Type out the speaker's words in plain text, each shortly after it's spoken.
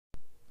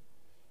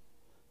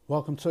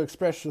Welcome to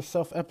Express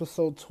Yourself,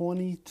 episode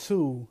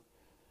 22.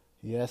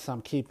 Yes,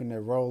 I'm keeping it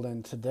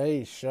rolling.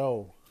 Today's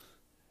show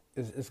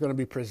is going to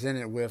be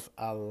presented with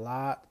a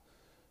lot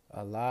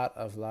of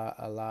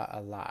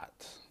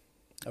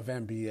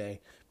NBA.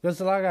 There's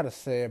a lot I got to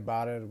say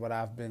about it, what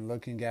I've been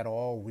looking at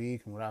all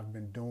week and what I've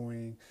been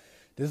doing.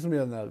 This is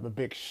going to be a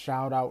big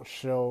shout-out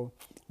show.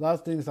 A lot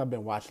of things I've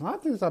been watching. A lot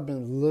of things I've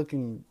been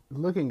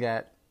looking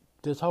at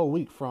this whole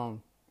week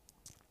from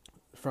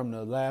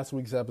the last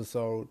week's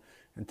episode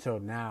until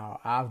now.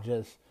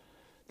 This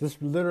is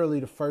literally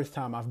the first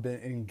time I've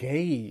been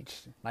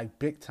engaged, like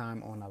big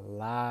time, on a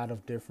lot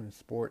of different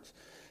sports.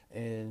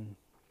 And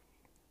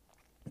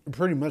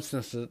pretty much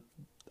since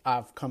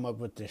I've come up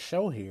with this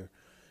show here.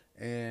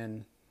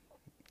 And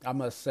I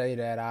must say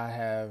that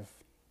I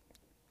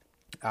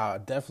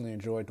definitely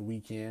enjoyed the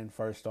weekend.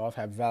 First off,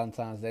 happy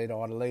Valentine's Day to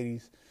all the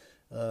ladies.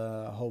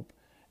 I hope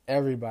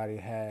everybody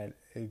had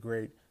a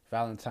great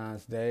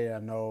Valentine's Day. I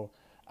know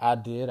I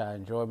did. I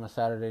enjoyed my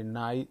Saturday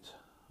night.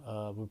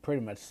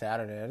 Pretty much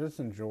Saturday. I just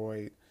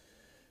enjoyed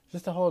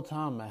just the whole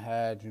time I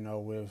had,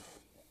 with,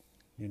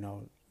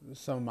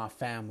 some of my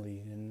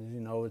family.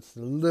 And, it's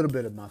a little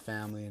bit of my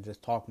family and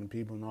just talking to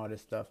people and all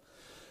this stuff.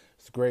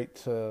 It's great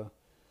to,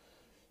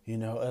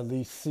 at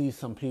least see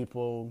some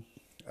people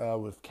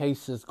with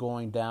cases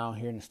going down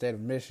here in the state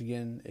of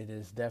Michigan. It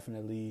is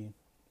definitely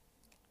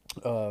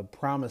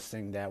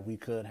promising that we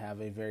could have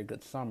a very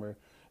good summer.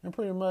 And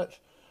pretty much,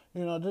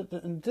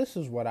 this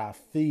is what I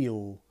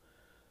feel.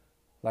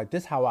 Like,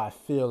 this is how I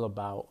feel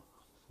about,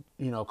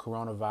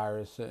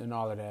 coronavirus and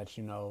all of that.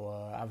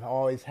 I've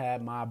always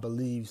had my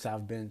beliefs.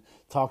 I've been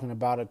talking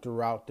about it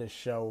throughout this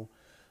show.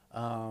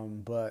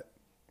 But,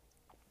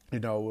 we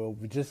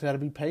just got to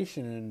be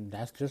patient, and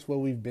that's just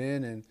what we've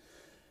been. And,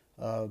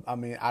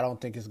 I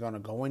don't think it's going to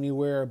go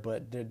anywhere,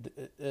 but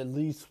at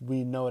least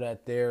we know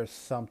that there's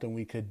something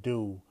we could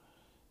do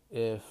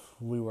if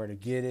we were to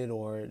get it,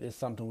 or it's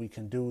something we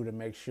can do to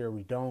make sure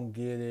we don't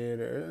get it,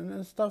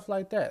 and stuff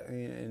like that.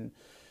 And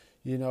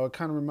it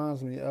kind of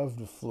reminds me of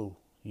the flu.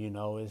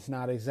 It's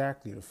not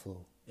exactly the flu.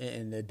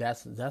 And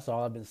that's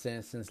all I've been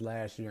saying since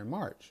last year in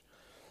March.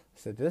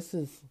 So this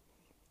is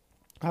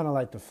kind of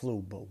like the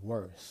flu, but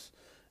worse.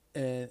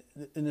 And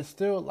it's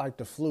still like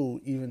the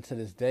flu even to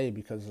this day,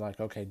 because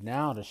okay,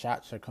 now the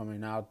shots are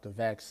coming out, the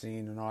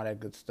vaccine and all that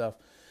good stuff.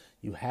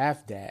 You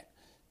have that.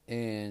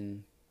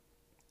 And,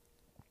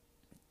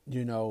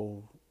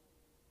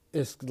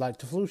 it's like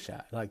the flu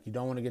shot. Like, you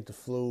don't want to get the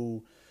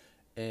flu.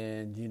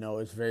 And,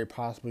 it's very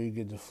possible you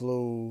get the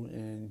flu,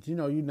 and,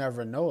 you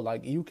never know.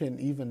 Like, you can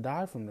even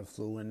die from the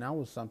flu, and that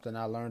was something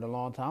I learned a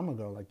long time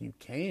ago. Like, you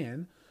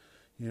can.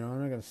 I'm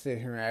not going to sit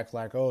here and act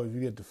like, oh, if you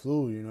get the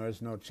flu,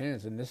 there's no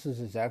chance. And this is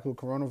exactly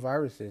what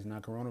coronavirus is. Now,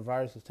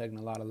 coronavirus is taking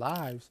a lot of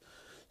lives.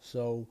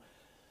 So,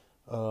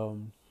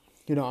 I'm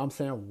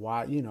saying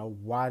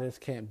why this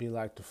can't be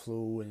like the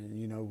flu,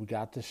 and, we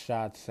got the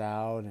shots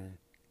out, and,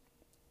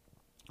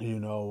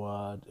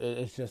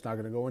 it's just not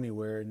going to go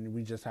anywhere, and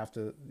we just have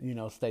to,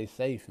 stay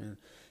safe. And,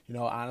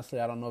 honestly,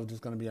 I don't know if this is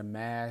going to be a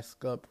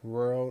mask up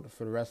world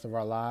for the rest of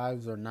our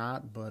lives or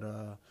not, but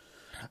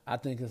I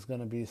think it's going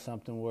to be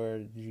something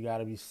where you got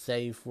to be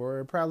safe,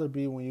 or it'll probably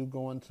be when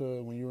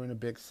you're in a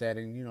big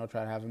setting,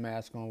 try to have a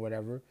mask on,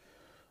 whatever.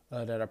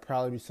 That'll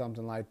probably be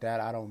something like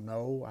that. I don't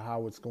know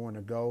how it's going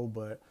to go,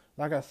 but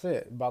like I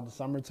said, about the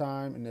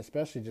summertime, and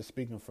especially just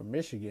speaking for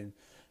Michigan,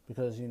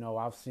 because,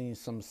 I've seen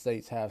some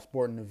states have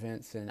sporting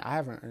events, and I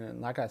haven't,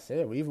 and like I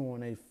said,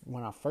 even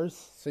when I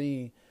first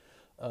see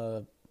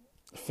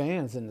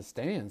fans in the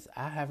stands,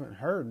 I haven't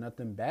heard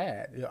nothing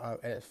bad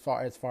as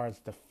far as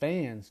the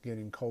fans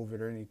getting COVID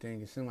or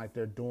anything. It seems like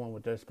they're doing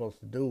what they're supposed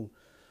to do.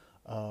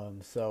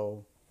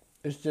 So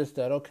it's just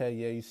that, okay,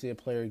 yeah, you see a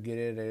player get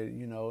it,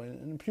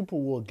 and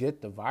people will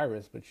get the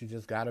virus, but you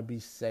just got to be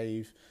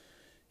safe.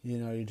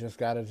 You just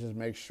got to just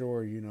make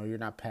sure, you're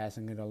not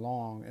passing it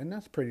along. And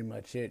that's pretty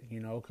much it,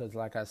 because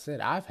like I said,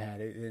 I've had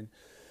it,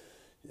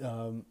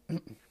 and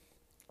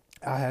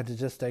I had to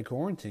just stay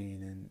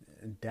quarantined,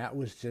 and that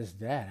was just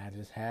that. I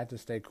just had to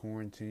stay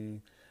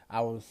quarantined.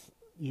 I was,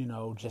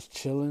 just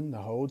chilling the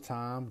whole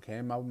time,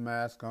 came out with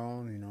mask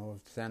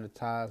on,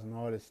 sanitized and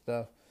all this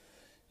stuff,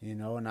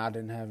 and I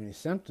didn't have any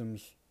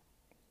symptoms.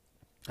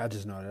 I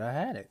just know that I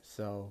had it.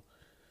 So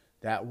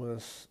that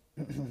was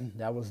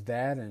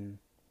that, and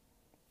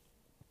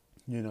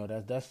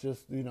that's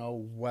just,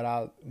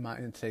 my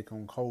intake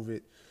on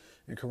COVID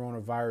and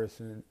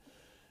coronavirus.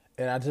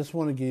 And I just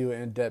want to give you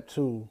an in-depth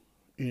too,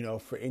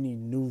 for any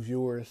new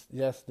viewers.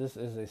 Yes, this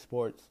is a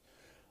sports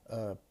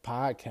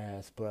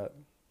podcast, but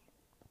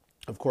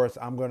of course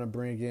I'm going to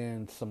bring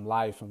in some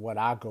life and what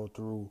I go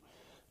through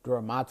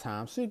during my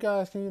time, so you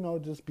guys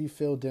can, just be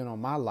filled in on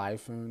my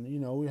life, and,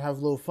 we have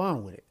a little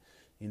fun with it.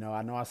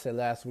 I know I said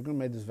last week we're going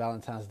to make this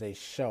Valentine's Day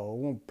show. It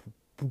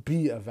won't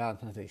be a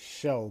Valentine's Day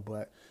show,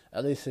 but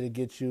at least it'll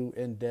get you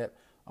in depth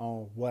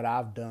on what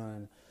I've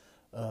done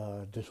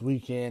this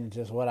weekend,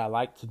 just what I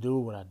like to do,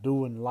 what I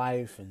do in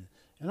life, and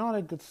all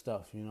that good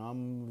stuff.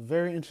 I'm a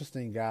very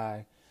interesting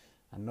guy.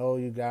 I know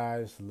you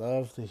guys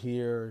love to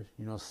hear,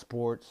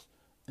 sports.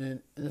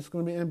 and it's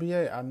going to be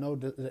NBA. I know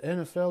the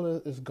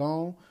NFL is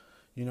gone.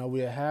 We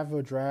have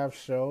a draft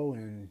show,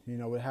 and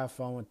we have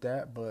fun with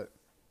that. But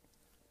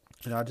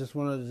I just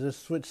wanted to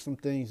just switch some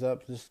things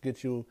up, just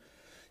get you,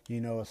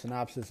 a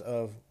synopsis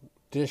of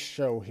this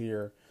show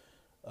here,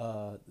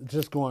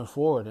 just going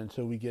forward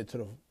until we get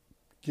to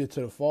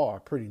the fall,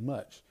 pretty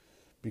much.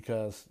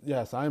 Because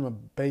yes, I am a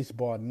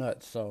baseball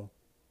nut, so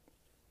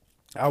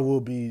I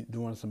will be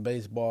doing some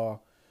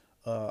baseball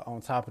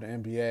on top of the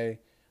NBA,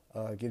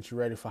 get you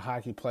ready for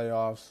hockey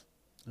playoffs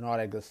and all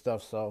that good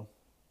stuff. So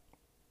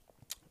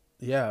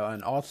yeah,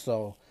 and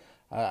also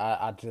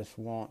I just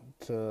want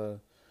to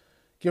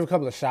give a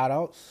couple of shout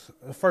outs.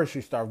 First,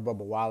 you start with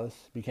Bubba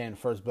Wallace, became the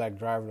first black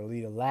driver to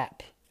lead a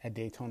lap at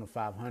Daytona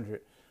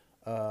 500.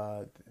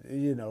 The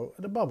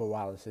Bubba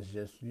Wallace is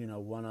just,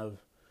 one of,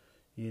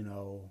 you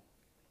know,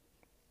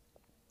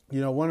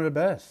 one of the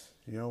best.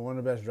 One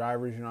of the best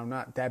drivers. I'm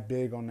not that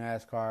big on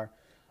NASCAR,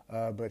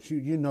 but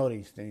you know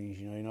these things.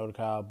 You know the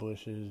Kyle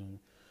Bushes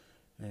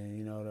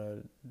and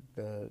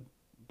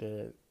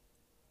the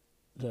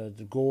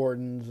the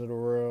Gordons of the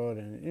world,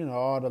 and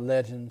all the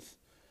legends.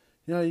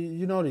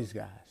 You know these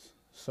guys.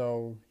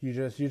 So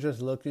you're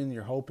just looking.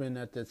 You're hoping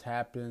that this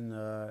happened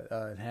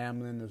at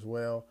Hamlin as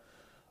well.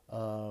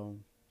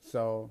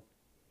 So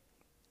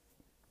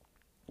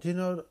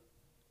you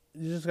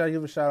just gotta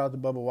give a shout out to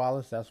Bubba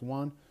Wallace. That's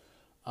one.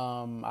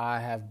 I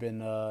have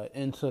been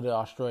into the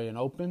Australian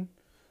Open,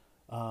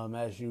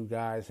 as you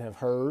guys have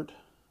heard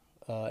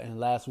in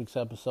last week's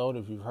episode,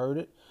 if you've heard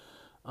it.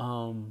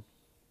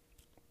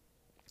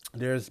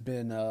 There's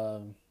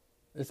been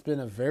it's been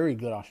a very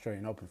good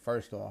Australian Open.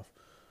 First off,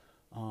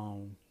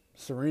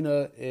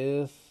 Serena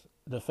is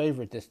the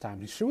favorite this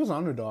time. She was an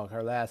underdog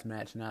her last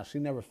match. Now she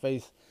never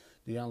faced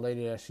the young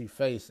lady that she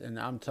faced, and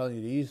I'm telling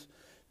you,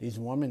 these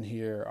women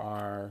here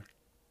are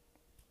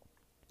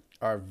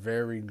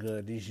very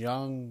good. These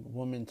young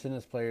women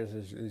tennis players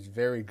is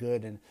very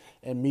good,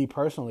 and me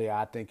personally,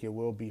 I think it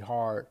will be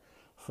hard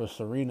for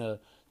Serena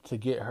to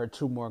get her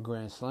 2 more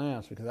Grand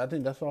Slams, because I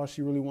think that's all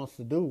she really wants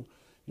to do,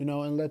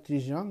 and let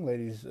these young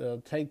ladies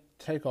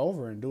take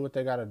over and do what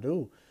they got to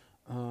do.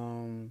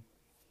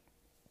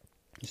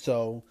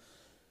 So,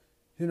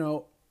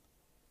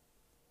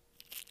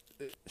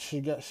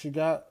 she got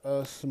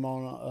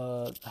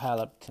Simona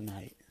Halep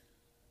tonight.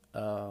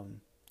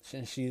 And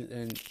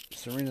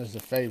Serena's the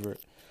favorite.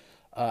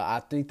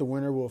 I think the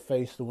winner will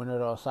face the winner of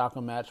the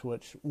Osaka match,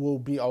 which will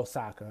be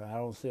Osaka. I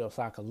don't see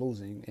Osaka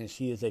losing, and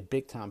she is a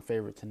big-time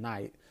favorite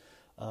tonight.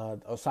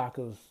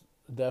 Osaka's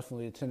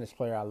definitely a tennis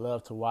player I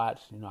love to watch.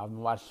 I've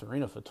been watching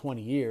Serena for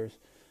 20 years.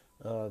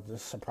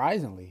 Just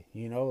surprisingly,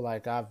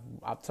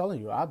 I'm telling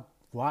you, I've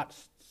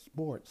watched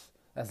sports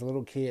as a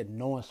little kid,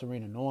 knowing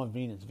Serena, knowing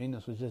Venus.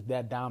 Venus was just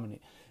that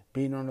dominant,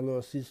 beating on her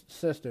little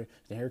sister.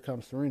 Then here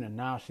comes Serena.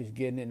 Now she's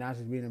getting it. Now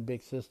she's being a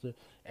big sister.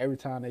 Every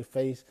time they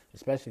face,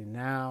 especially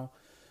now,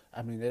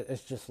 I mean,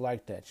 it's just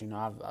like that.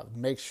 I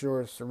make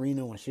sure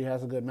Serena, when she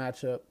has a good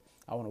matchup,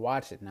 I want to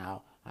watch it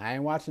now. I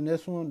ain't watching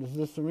this one,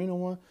 this Serena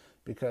one,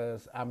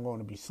 because I'm going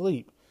to be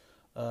asleep.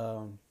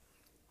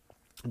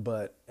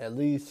 But at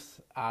least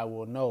I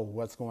will know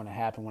what's going to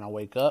happen when I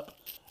wake up.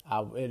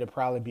 It'll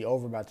probably be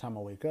over by the time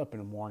I wake up in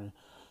the morning.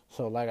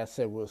 So like I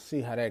said, we'll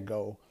see how that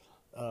go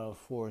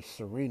for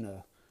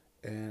Serena.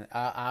 And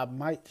I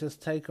might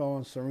just take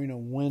on Serena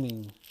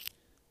winning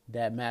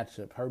that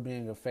matchup. Her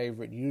being a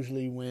favorite.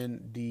 Usually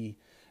when the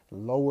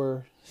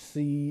lower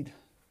seed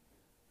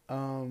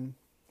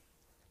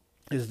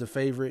is the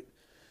favorite,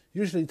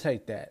 usually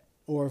take that.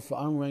 Or if an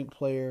unranked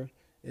player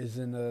is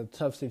in a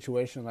tough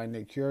situation like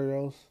Nick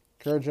Kyrgios,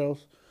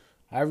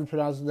 however you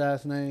pronounce his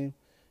last name,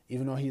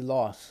 even though he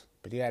lost,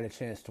 but he had a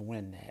chance to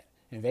win that.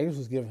 And Vegas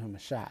was giving him a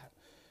shot.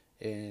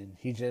 And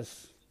he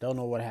just don't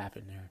know what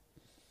happened there.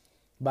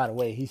 By the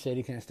way, he said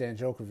he can't stand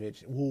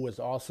Djokovic, who is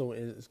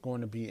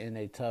going to be in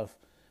a tough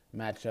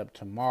matchup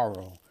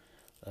tomorrow.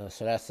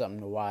 So that's something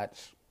to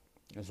watch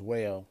as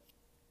well.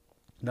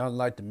 Nothing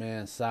like the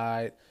man's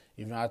side.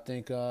 Even though I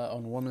think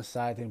on the women's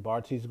side, I think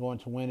Barty's going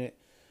to win it.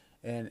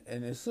 And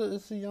it's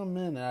a young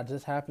man that I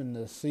just happened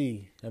to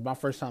see. It's my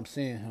first time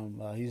seeing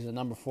him. He's a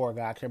number 4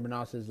 guy. I can't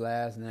pronounce his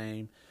last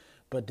name.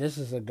 But this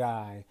is a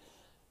guy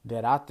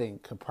that I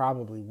think could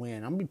probably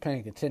win. I'm going to be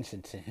paying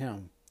attention to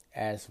him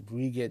as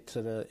we get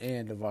to the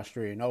end of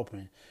Australian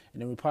Open.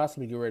 And then we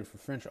possibly get ready for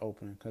French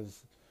Open.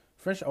 Because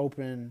French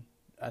Open,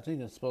 I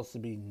think it's supposed to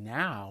be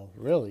now,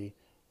 really.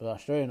 But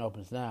Australian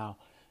Open's now.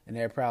 And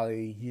they'll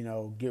probably,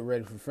 get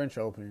ready for French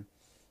Open,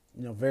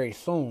 very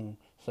soon.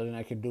 So then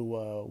I could do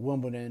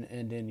Wimbledon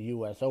and then the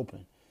U.S.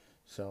 Open.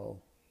 So,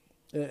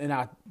 and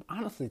I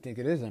honestly think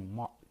it is in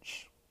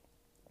March.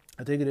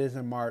 I think it is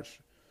in March,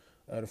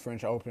 the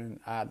French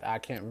Open. I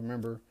can't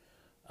remember.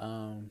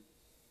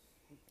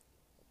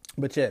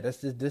 But yeah,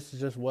 this is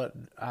just what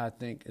I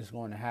think is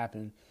going to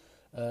happen.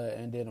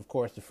 And then, of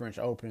course, the French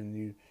Open,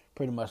 you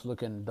pretty much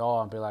look in the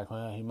door and be like,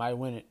 well, he might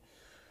win it.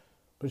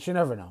 But you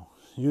never know.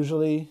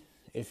 Usually,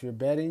 if you're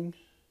betting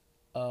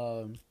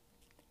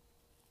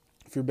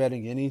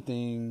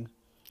anything,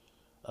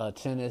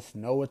 tennis,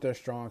 know what their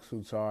strong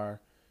suits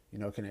are. You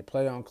know, can they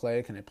play on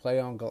clay? Can they play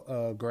on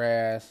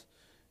grass?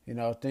 You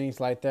know, things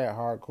like that,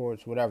 hard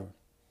courts, whatever.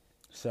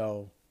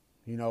 So,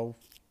 you know,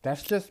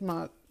 that's just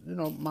my,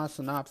 my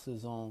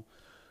synopsis on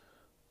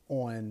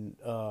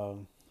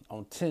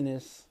on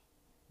tennis.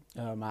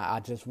 I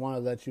just want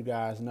to let you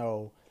guys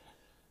know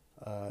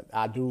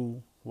I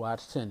do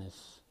watch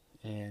tennis,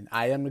 and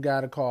I am the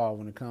guy to call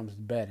when it comes to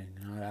betting.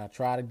 I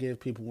try to give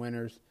people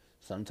winners.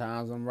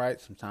 Sometimes I'm right,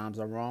 sometimes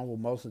I'm wrong. Well,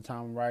 most of the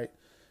time I'm right,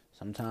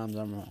 sometimes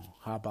I'm wrong.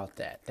 How about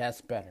that?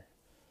 That's better.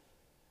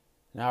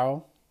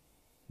 Now,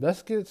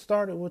 let's get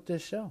started with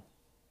this show.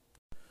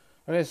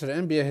 Okay, so the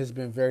NBA has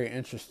been very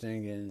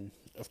interesting, and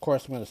of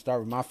course I'm going to start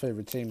with my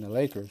favorite team, the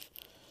Lakers,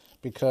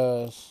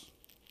 because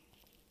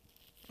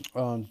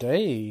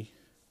they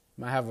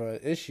might have an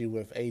issue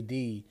with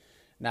AD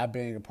not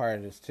being a part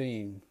of this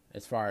team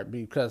as far as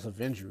because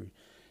of injury,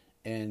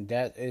 and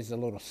that is a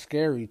little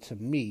scary to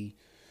me.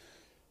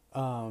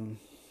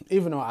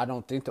 Even though I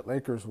don't think the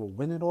Lakers will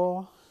win it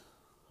all,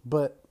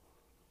 but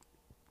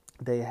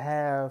they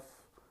have,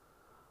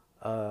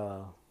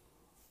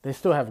 they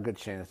still have a good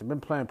chance. They've been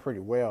playing pretty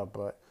well,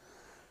 but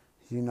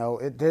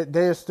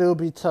they'll still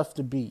be tough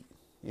to beat.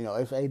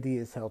 If AD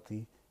is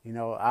healthy.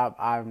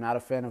 I'm not a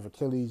fan of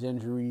Achilles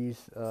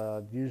injuries.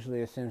 Usually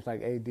it seems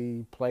like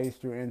AD plays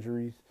through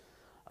injuries.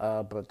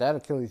 But that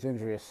Achilles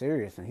injury is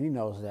serious, and he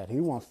knows that. He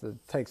wants to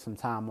take some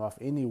time off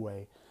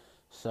anyway.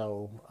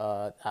 So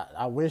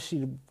I wish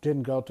he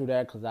didn't go through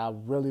that, because I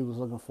really was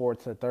looking forward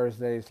to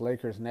Thursday's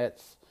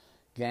Lakers-Nets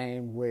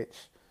game, which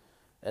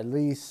at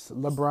least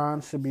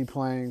LeBron should be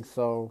playing.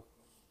 So,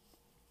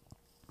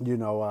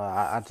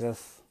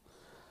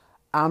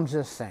 I'm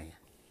just saying.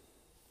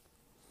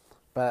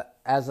 But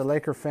as a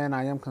Laker fan,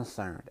 I am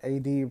concerned.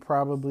 AD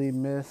probably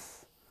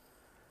miss.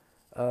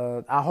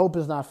 I hope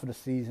it's not for the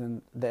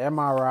season. The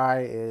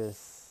MRI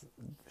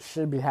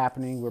should be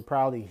happening. We'll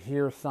probably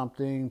hear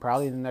something,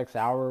 probably in the next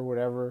hour or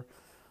whatever.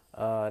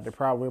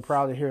 We'll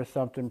probably hear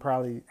something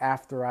probably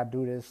after I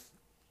do this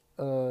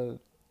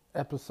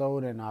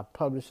episode and I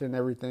publish it and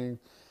everything.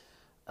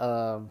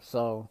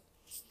 So,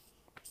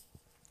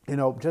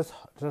 just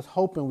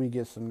hoping we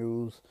get some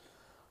news.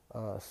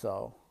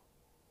 So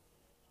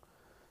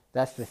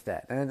that's just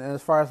that. And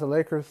as far as the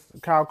Lakers,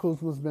 Kyle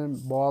Kuzma's been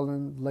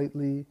balling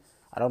lately.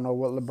 I don't know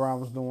what LeBron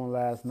was doing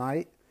last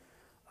night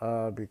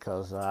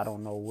because I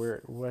don't know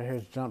what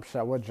his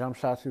what jump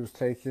shots he was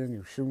taking. He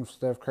was shooting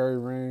Steph Curry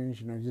range.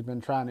 He's been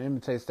trying to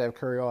imitate Steph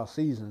Curry all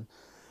season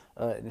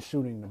in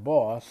shooting the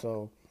ball.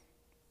 So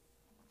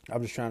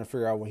I'm just trying to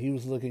figure out what he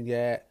was looking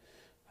at,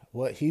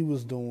 what he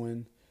was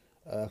doing,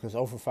 because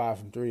 0 for 5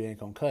 from 3 ain't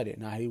going to cut it.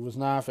 Now, he was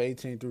 9 for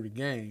 18 through the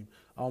game.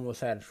 Almost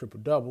had a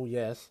triple-double,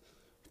 yes.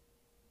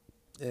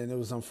 And it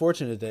was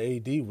unfortunate that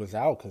AD was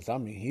out because,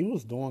 he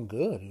was doing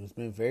good. He was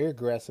being very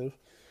aggressive,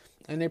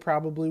 and they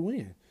probably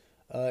win.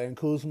 And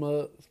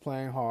Kuzma is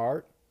playing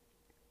hard.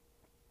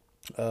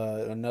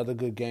 Another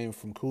good game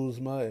from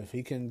Kuzma. If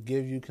he can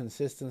give you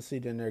consistency,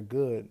 then they're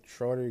good.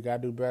 Schroeder, you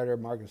got to do better.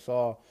 Marc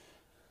Gasol,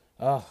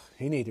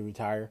 he need to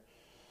retire.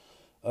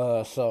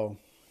 So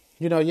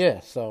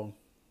the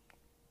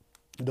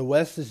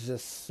West is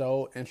just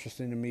so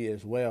interesting to me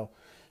as well,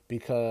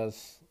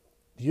 because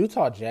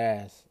Utah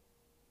Jazz,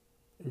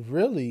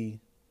 really,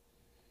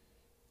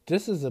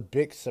 this is a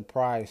big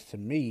surprise to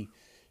me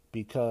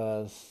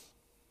because,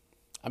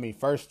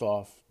 first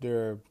off,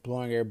 they're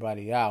blowing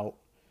everybody out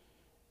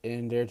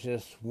and they're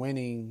just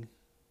winning,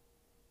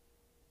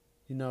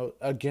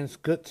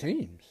 against good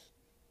teams.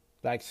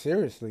 Like,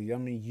 seriously,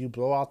 you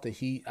blow out the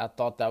Heat. I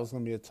thought that was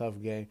going to be a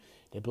tough game.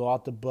 They blow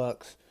out the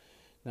Bucks.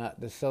 Now,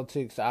 the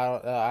Celtics,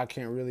 I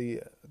can't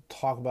really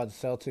talk about the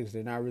Celtics.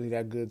 They're not really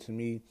that good to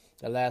me.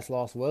 The last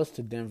loss was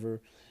to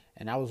Denver.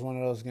 And that was one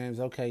of those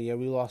games, okay, yeah,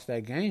 we lost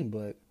that game,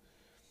 but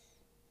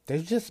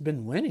they've just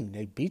been winning.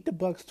 They beat the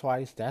Bucks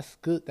twice. That's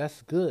good.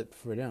 That's good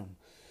for them.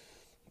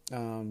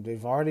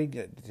 They've already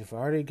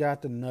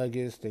got the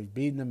Nuggets. They've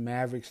beaten the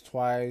Mavericks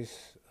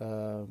twice.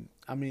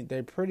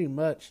 They pretty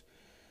much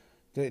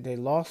they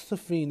lost to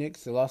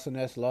Phoenix. They lost to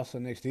Nets. Lost to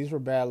Knicks. These were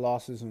bad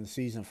losses when the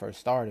season first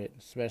started,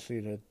 especially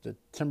the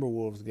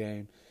Timberwolves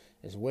game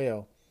as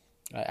well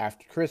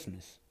after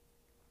Christmas.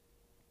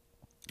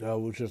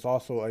 Which was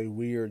also a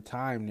weird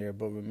time there.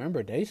 But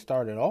remember, they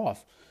started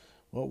off,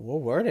 what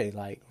were they,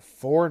 like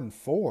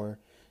 4-4,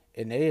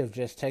 and they have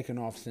just taken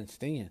off since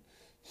then.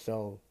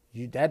 So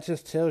that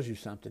just tells you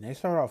something. They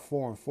started off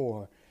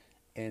 4-4,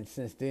 and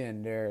since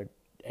then they're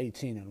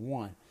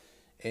 18-1,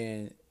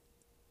 and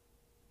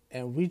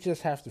we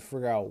just have to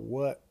figure out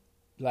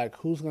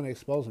who's going to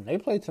expose them. They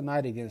play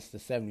tonight against the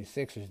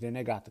 76ers. Then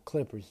they got the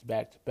Clippers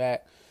back to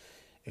back.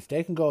 If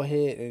they can go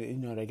ahead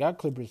and they got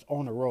Clippers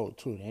on the road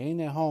too. They ain't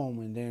at home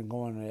and then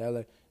going to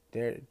LA.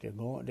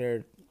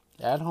 They're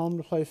at home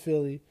to play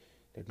Philly.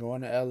 They're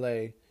going to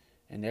LA,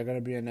 and they're going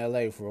to be in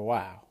LA for a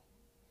while.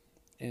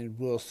 And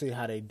we'll see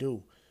how they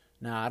do.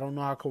 Now, I don't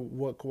know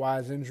what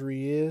Kawhi's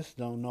injury is.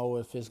 Don't know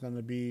if it's going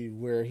to be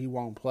where he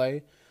won't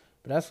play.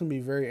 But that's going to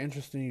be very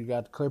interesting. You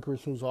got the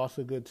Clippers, who's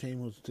also a good team,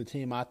 who's the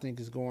team I think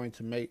is going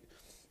to make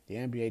the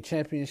NBA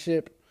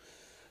championship.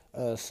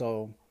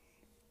 So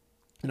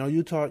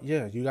Utah,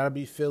 yeah, you got to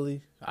beat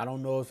Philly. I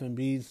don't know if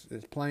Embiid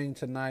is playing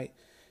tonight.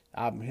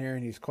 I'm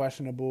hearing he's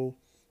questionable.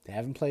 They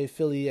haven't played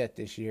Philly yet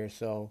this year,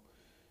 so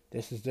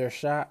this is their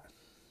shot.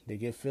 They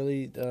get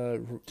Philly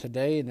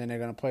today, and then they're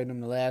going to play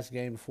them the last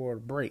game before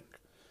the break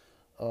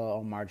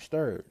on March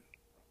 3rd,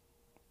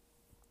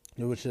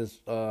 which is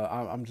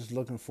I'm just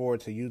looking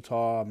forward to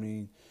Utah. I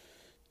mean,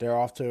 they're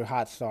off to a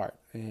hot start,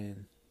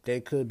 and they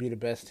could be the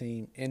best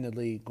team in the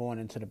league going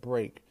into the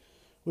break,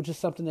 which is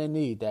something they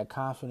need, that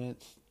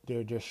confidence.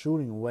 They're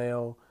shooting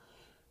well.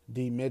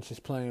 D. Mitch is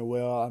playing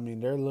well. I mean,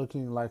 they're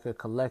looking like a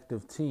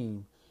collective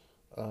team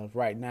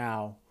right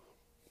now.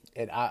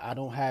 And I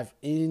don't have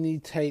any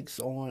takes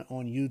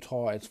on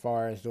Utah as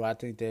far as do I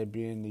think they'd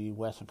be in the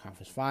Western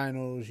Conference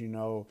Finals,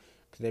 could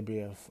they be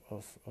a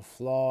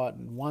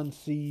flawed one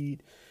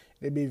seed?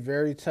 It'd be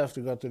very tough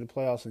to go through the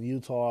playoffs in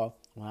Utah.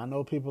 Well, I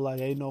know people like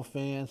ain't no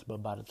fans,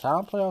 but by the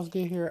time playoffs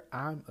get here,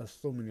 I'm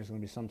assuming there's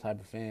going to be some type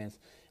of fans.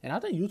 And I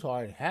think Utah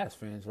already has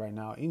fans right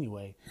now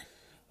anyway.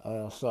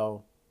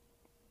 So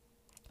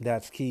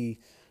that's key.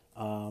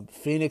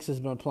 Phoenix has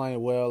been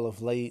playing well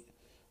of late.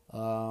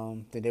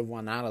 They've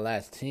won 9 of the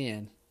last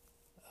 10.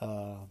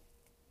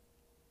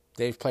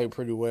 They've played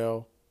pretty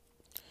well.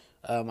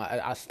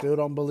 I still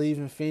don't believe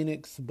in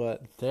Phoenix,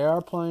 but they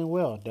are playing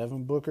well.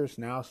 Devin Booker's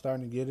now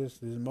starting to get his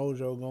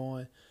mojo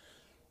going.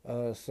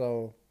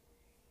 So,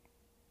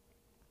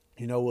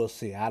 we'll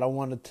see. I don't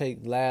want to take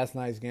last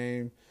night's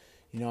game,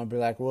 and be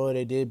like, well,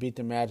 they did beat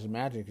the Magic.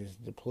 Magic is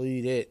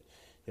depleted.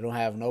 They don't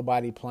have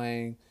nobody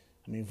playing.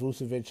 I mean,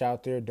 Vucevic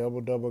out there,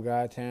 double-double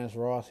guy. Terrence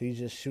Ross, he's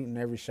just shooting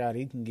every shot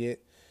he can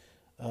get.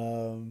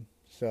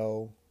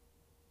 So,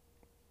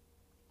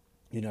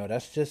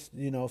 that's just,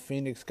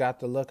 Phoenix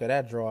got the luck of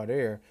that draw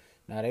there.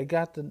 Now they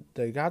got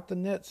the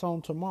Nets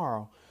on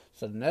tomorrow.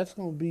 So the Nets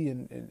going to be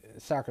in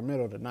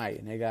Sacramento tonight,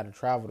 and they got to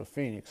travel to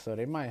Phoenix. So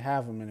they might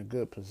have them in a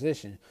good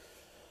position.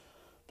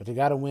 But they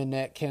got to win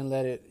that. Can't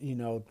let it,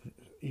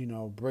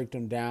 break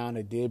them down.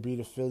 They did beat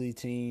a Philly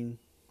team,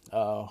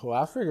 who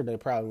I figured they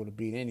probably would have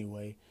beat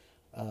anyway.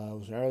 It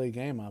was an early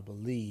game, I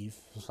believe.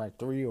 It was like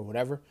 3 or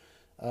whatever.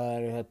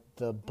 They had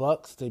the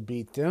Bucks. They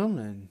beat them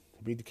and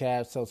beat the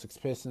Cavs, Celtics,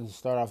 Pistons to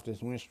start off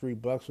this win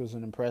streak. Bucks was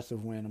an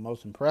impressive win, the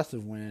most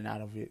impressive win out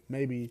of it.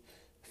 Maybe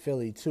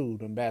Philly too,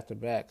 them back to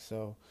back.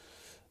 So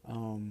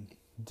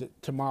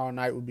tomorrow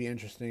night will be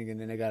interesting,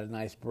 and then they got a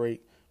nice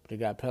break. But they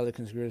got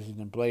Pelicans, Grizzlies,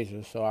 and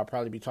Blazers. So I'll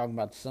probably be talking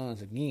about the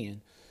Suns again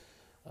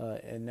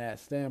in that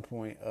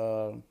standpoint.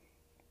 But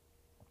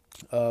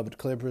the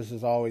Clippers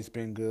has always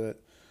been good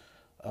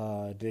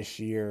this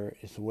year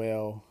as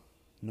well.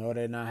 No,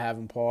 they're not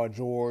having Paul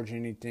George or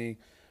anything,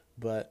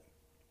 but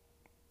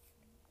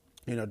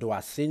do I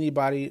see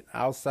anybody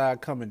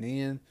outside coming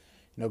in?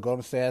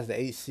 Golden State has the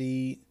 8th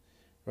seed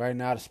right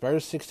now. The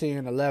Spurs 16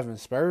 and 11.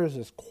 Spurs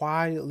is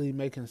quietly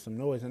making some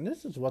noise, and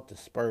this is what the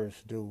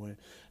Spurs do. And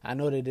I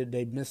know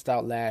they missed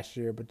out last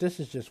year, but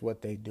this is just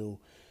what they do,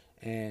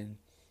 and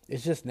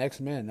it's just next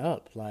man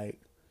up. Like,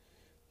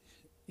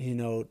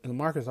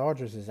 LaMarcus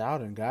Aldridge is out,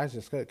 and guys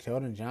just got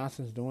Keldon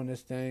Johnson's doing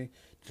this thing.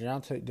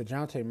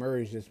 DeJounte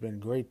Murray's just been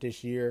great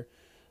this year.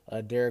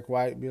 Derek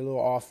White be a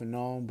little off and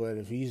on, but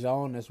if he's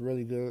on, that's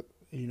really good,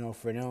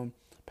 for them.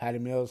 Patty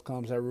Mills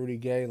comes at Rudy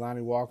Gay,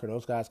 Lonnie Walker.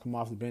 Those guys come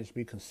off the bench,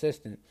 be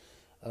consistent.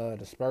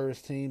 The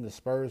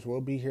Spurs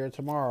will be here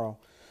tomorrow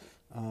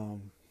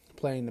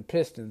playing the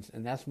Pistons,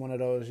 and that's one of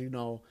those,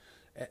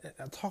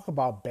 talk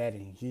about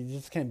betting. You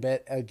just can't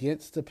bet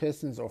against the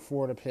Pistons or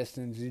for the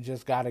Pistons. You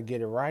just got to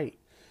get it right.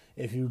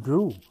 If you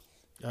do,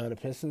 the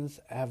Pistons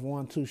have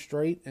won 2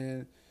 straight,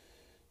 and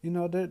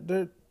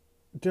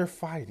they're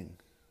fighting.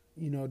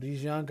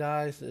 These young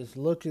guys is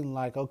looking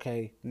like,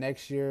 okay,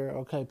 next year,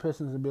 okay,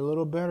 Pistons will be a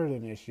little better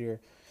than this year.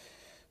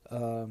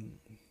 And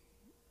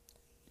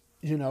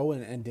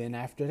then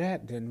after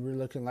that, then we're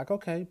looking like,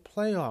 okay,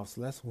 playoffs.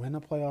 Let's win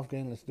a playoff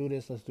game. Let's do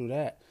this. Let's do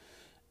that.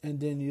 And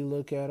then you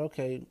look at,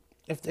 okay,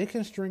 if they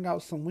can string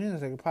out some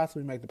wins, they could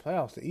possibly make the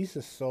playoffs. The East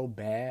is so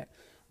bad.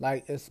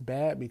 Like, it's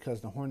bad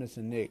because the Hornets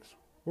and Knicks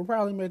will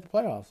probably make the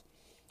playoffs.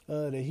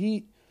 The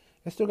Heat,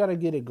 they still got to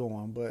get it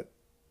going, but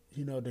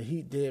the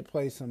Heat did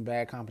play some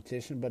bad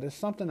competition, but it's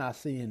something I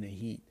see in the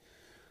Heat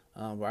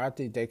where I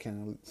think they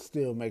can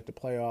still make the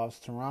playoffs.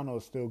 Toronto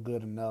is still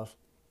good enough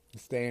to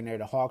stay in there.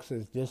 The Hawks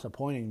is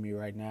disappointing me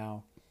right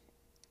now,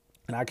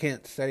 and I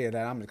can't say that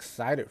I'm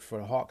excited for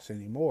the Hawks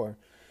anymore.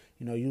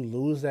 You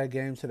lose that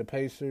game to the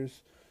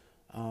Pacers.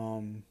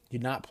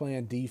 You're not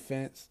playing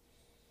defense.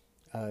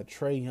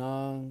 Trae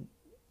Young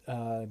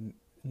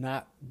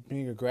not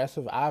being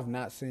aggressive. I've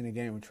not seen a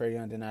game where Trae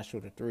Young did not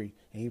shoot a 3,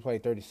 and he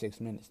played 36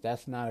 minutes.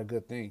 That's not a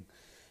good thing.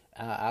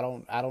 I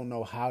don't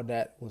know how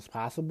that was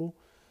possible,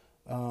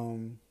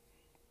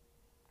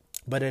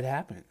 but it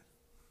happened.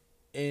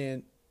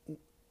 And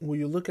when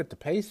you look at the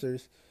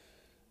Pacers,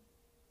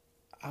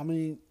 I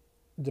mean,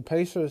 the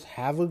Pacers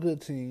have a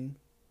good team,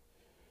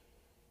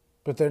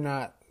 but they're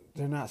not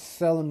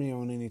selling me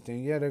on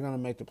anything. Yeah, they're going to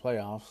make the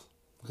playoffs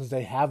because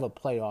they have a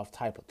playoff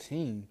type of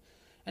team.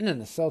 And then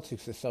the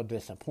Celtics is so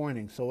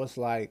disappointing. So it's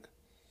like,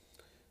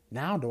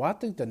 Now, do I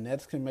think the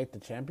Nets can make the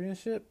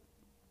championship?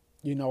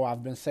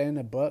 I've been saying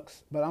the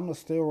Bucks, but I'm gonna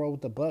still roll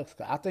with the Bucks.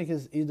 I think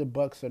it's either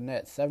Bucks or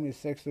Nets.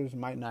 76ers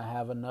might not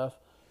have enough,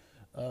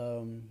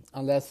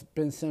 unless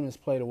Ben Simmons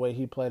played the way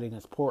he played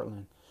against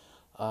Portland.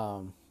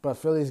 But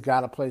Philly's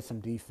got to play some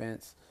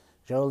defense.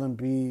 Joel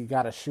Embiid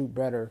got to shoot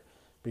better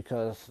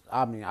because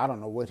I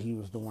don't know what he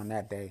was doing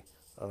that day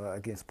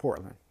against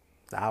Portland.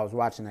 I was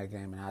watching that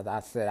game and I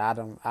said I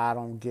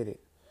don't get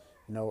it.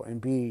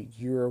 Embiid,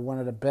 you're one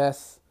of the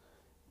best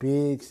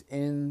bigs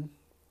in,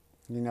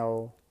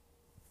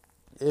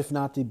 if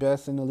not the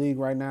best in the league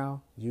right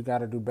now. You got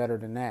to do better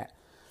than that.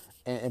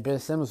 And Ben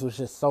Simmons was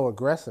just so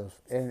aggressive,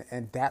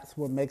 and that's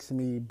what makes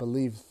me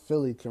believe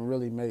Philly can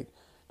really make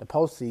the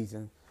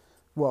postseason.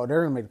 Well,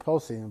 they're gonna make the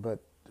postseason, but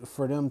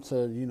for them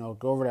to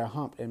go over that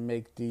hump and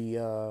make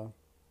the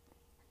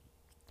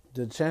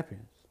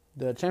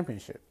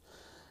championship,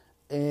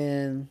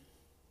 and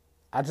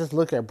I just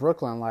look at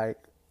Brooklyn like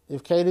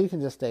if KD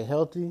can just stay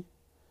healthy,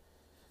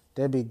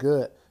 they'd be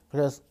good.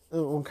 Because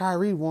when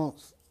Kyrie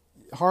wants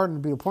Harden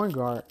to be a point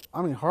guard,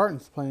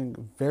 Harden's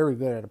playing very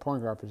good at the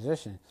point guard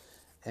position.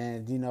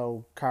 And,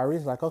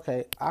 Kyrie's like,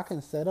 okay, I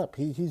can set up.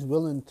 He's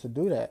willing to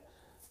do that.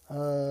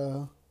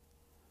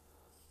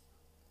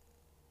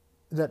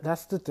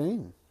 That's the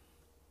thing.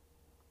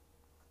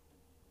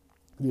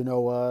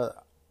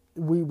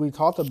 We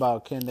talked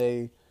about can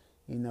they,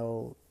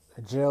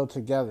 gel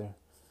together.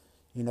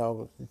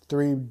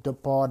 Three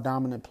ball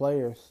dominant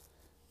players.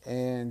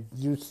 And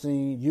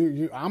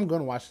I'm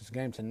gonna watch this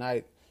game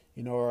tonight,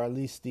 or at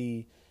least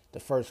the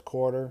first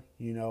quarter.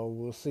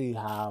 We'll see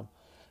how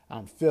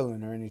I'm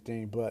feeling or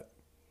anything. But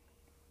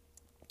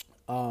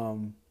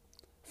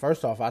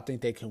first off, I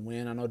think they can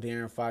win. I know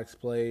De'Aaron Fox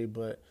played,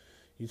 but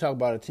you talk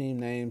about a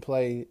team they ain't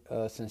played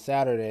since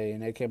Saturday,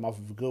 and they came off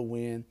of a good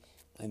win,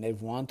 and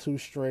they've won 2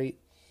 straight.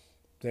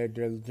 They're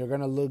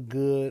gonna look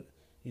good.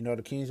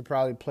 The Kings will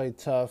probably play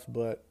tough,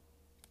 but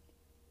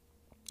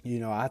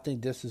I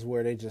think this is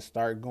where they just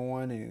start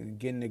going and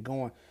getting it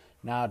going.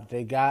 Now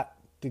they got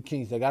the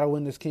Kings. They got to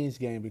win this Kings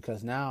game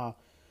because now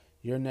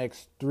your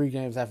next 3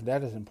 games after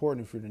that is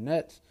important for the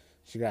Nets.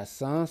 You got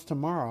Suns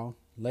tomorrow,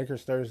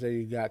 Lakers Thursday.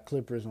 You got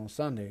Clippers on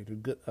Sunday.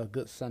 A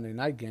good Sunday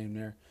night game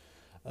there.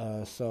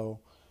 So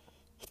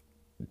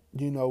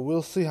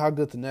we'll see how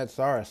good the Nets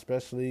are.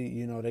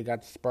 Especially they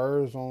got the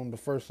Spurs on the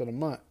first of the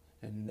month,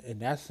 and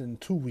that's in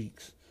 2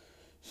 weeks.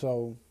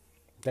 So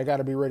they got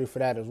to be ready for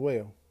that as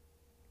well.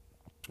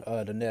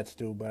 The Nets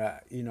do,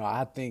 but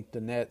I think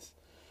the Nets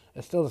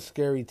are still a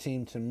scary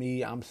team to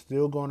me. I'm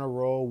still going to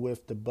roll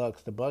with the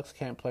Bucks. The Bucks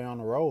can't play on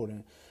the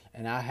road,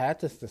 and I had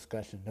this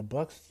discussion. The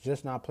Bucks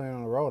just not playing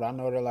on the road. I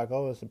know they're like,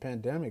 oh, it's a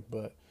pandemic,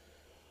 but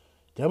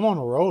them on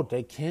the road,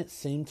 they can't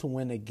seem to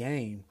win a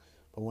game.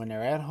 But when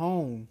they're at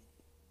home,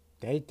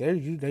 they're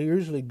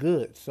usually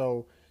good.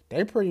 So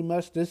they pretty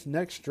much this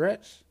next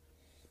stretch,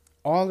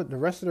 the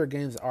rest of their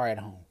games are at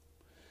home.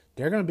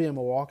 They're going to be in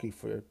Milwaukee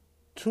for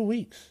 2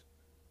 weeks.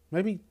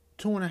 Maybe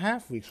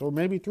 2.5 weeks or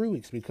maybe 3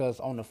 weeks, because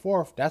on the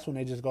 4th, that's when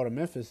they just go to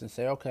Memphis and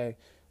say, okay,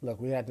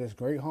 look, we had this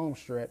great home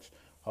stretch.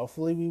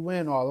 Hopefully we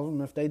win all of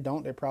them. If they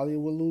don't, they probably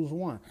will lose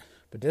one.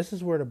 But this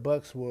is where the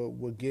Bucks will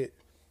get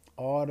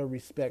all the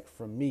respect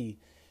from me,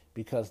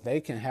 because they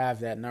can have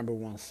that number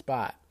 1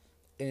 spot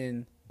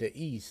in the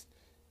East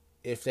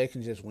if they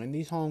can just win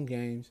these home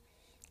games,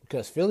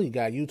 because Philly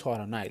got Utah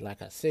tonight,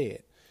 like I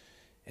said.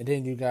 And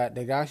then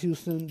they got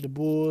Houston, the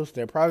Bulls.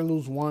 They'll probably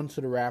lose 1 to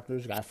the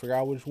Raptors. Got to figure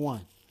out which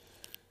one.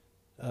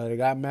 They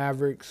got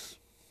Mavericks,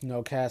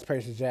 Cavs,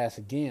 Pacers, Jazz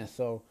again.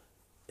 So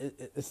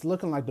it's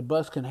looking like the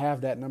Bucks can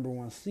have that number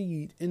 1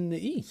 seed in the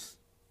East,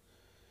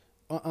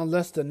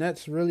 unless the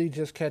Nets really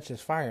just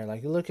catches fire.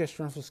 Like you look at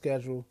strength of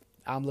schedule,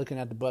 I'm looking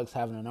at the Bucks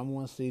having the number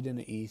 1 seed in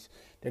the East.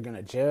 They're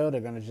gonna gel.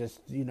 They're gonna just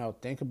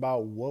think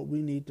about what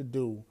we need to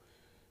do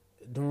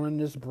during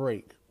this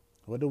break.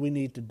 What do we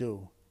need to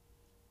do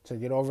to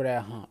get over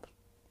that hump?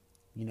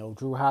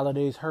 Drew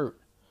Holiday's hurt.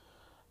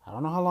 I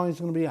don't know how long he's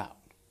gonna be out,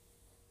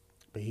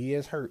 but he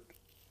is hurt.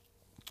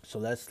 So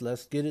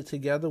let's get it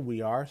together.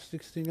 We are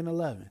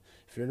 16-11.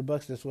 If you're the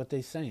Bucks, that's what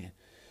they're saying.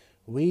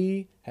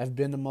 We have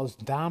been the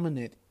most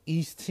dominant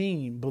East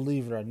team,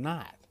 believe it or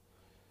not,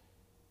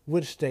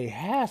 which they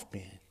have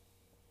been.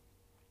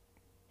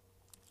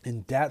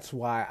 And that's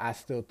why I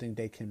still think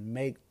they can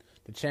make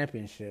the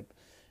championship.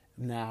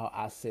 Now,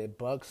 I said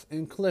Bucks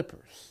and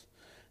Clippers.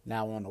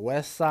 Now, on the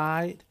West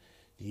side,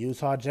 the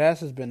Utah Jazz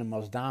has been the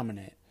most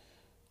dominant.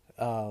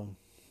 And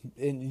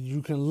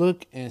you can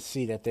look and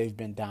see that they've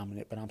been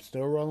dominant, but I'm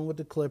still rolling with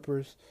the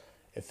Clippers.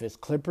 If it's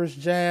Clippers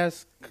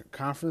Jazz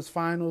conference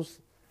finals,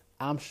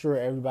 I'm sure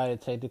everybody will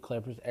take the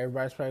Clippers.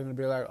 Everybody's probably going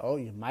to be like, oh,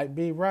 you might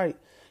be right,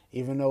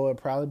 even though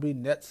it'll probably be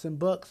Nets and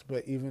Bucks.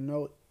 But even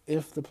though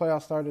if the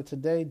playoffs started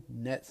today,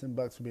 Nets and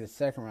Bucks would be the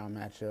second round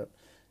matchup.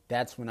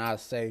 That's when I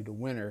say the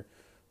winner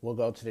will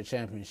go to the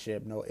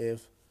championship. No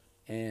ifs,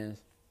 ands,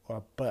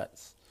 or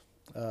buts.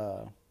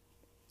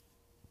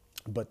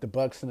 But the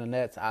Bucks and the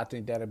Nets, I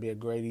think that'll be a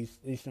great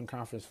Eastern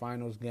Conference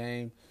Finals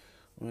game.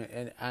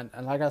 And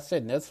like I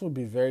said, Nets would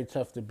be very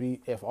tough to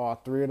beat if all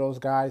three of those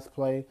guys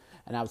play.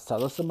 And I was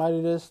telling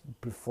somebody this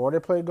before they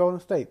played Golden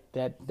State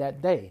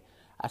that day.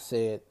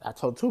 I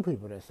told two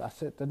people this. I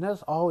said the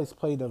Nets always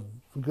play the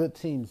good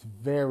teams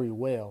very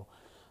well.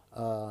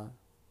 Uh,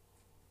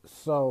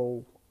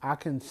 so I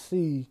can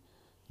see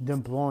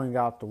them blowing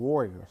out the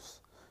Warriors.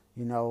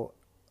 You know,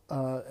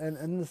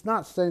 and it's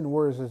not saying the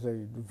Warriors is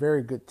a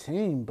very good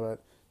team,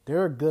 but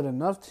they're a good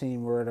enough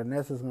team where the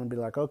Nets is going to be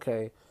like,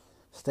 okay,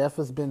 Steph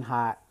has been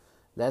hot.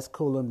 Let's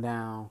cool him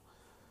down.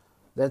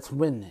 Let's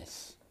win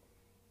this.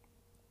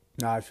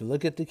 Now, if you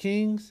look at the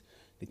Kings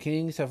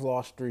have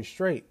lost 3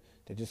 straight.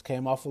 They just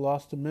came off a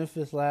loss to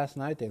Memphis last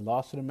night. They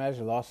lost to the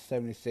Magic, lost to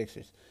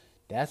 76ers.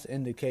 That's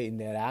indicating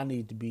that I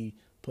need to be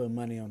putting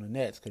money on the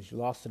Nets because you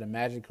lost to the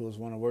Magic, who was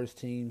one of the worst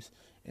teams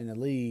in the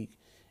league.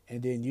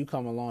 And then you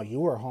come along, you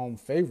were home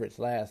favorites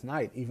last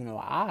night, even though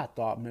I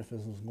thought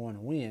Memphis was going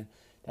to win.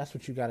 That's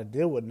what you got to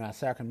deal with. Now,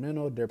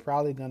 Sacramento, they're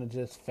probably going to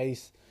just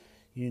face,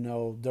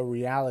 the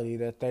reality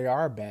that they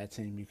are a bad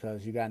team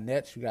because you got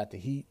Nets, you got the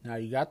Heat. Now,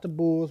 you got the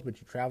Bulls, but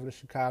you travel to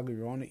Chicago.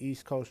 You're on the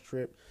East Coast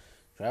trip.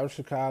 Travel to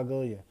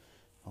Chicago, you're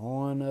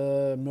on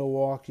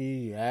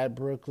Milwaukee, you're at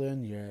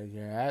Brooklyn,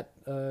 you're at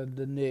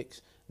the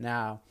Knicks.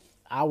 Now,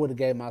 I would have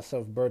gave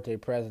myself a birthday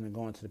present and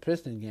going to the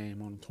Piston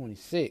game on the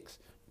 26th.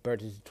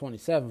 Birthday's the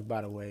 27th,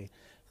 by the way,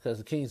 because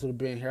the Kings would have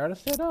been here. I'd have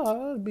said,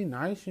 oh, it'd be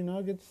nice,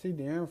 get to see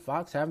De'Aaron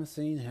Fox. Haven't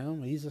seen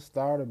him. He's a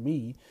star to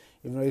me,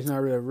 even though he's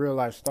not really a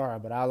real-life star,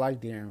 but I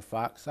like De'Aaron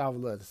Fox. I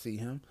would love to see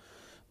him.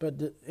 But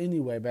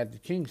anyway, back to the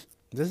Kings.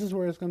 This is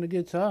where it's going to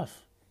get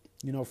tough,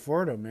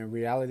 for them, and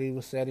reality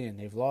was set in.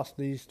 They've lost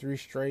these 3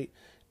 straight.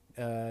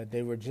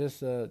 They were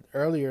just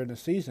earlier in the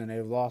season,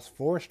 they've lost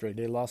 4 straight.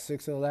 They lost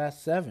 6 of the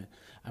last 7.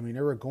 I mean,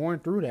 they were going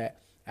through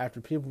that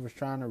after people was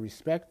trying to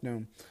respect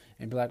them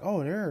and be like,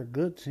 oh, they're a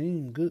good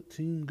team, good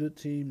team, good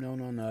team. No,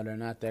 they're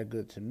not that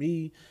good to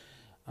me.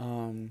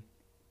 I'm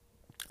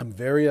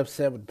very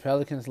upset with the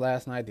Pelicans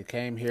last night. They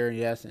came here,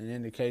 yes, an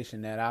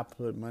indication that I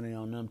put money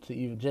on them to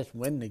even just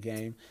win the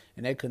game,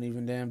 and they couldn't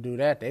even damn do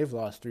that. They've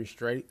lost 3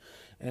 straight.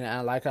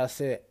 And like I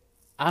said,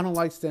 I don't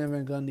like Stan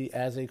Van Gundy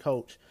as a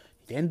coach.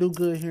 He didn't do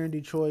good here in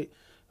Detroit.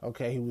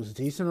 Okay, he was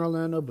decent in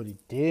Orlando, but he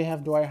did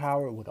have Dwight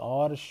Howard with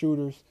all the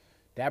shooters.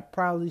 That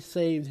probably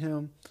saved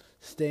him.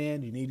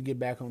 Stan, you need to get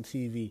back on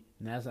TV.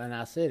 And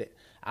I said it.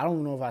 I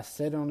don't know if I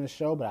said it on this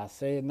show, but I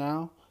say it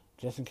now,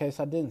 just in case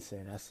I didn't say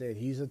it. I said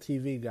he's a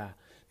TV guy.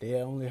 They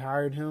only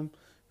hired him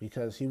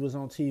because he was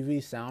on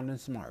TV sounding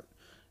smart.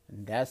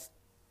 And that's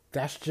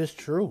just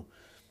true.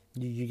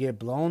 You get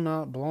blown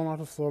off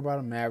the floor by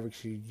the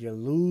Mavericks. You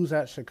lose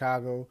at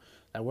Chicago.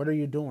 Like, what are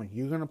you doing?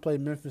 You're going to play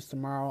Memphis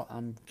tomorrow.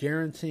 I'm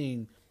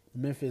guaranteeing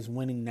Memphis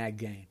winning that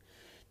game.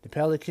 The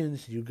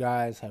Pelicans, you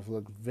guys have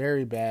looked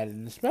very bad,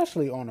 and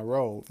especially on the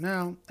road.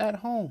 Now, at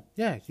home,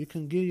 yeah, you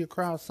can give your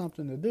crowd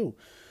something to do,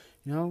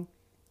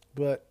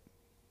 But,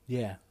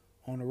 yeah,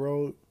 on the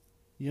road,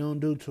 you don't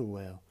do too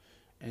well.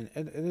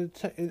 And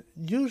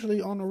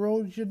usually on the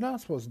road, you're not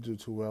supposed to do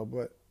too well.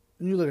 But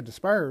when you look at the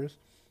Spurs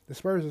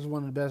is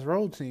one of the best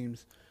road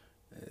teams,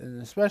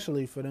 and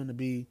especially for them to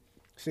be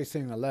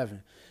 16-11.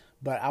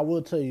 But I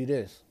will tell you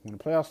this. When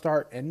the playoffs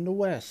start in the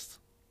West,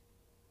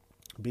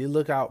 be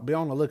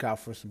on the lookout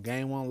for some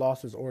Game 1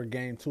 losses or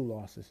Game 2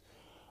 losses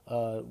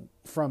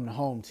from the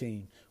home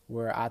team,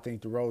 where I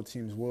think the road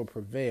teams will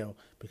prevail.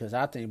 Because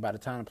I think by the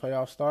time the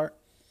playoffs start,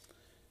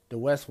 the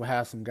West will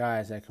have some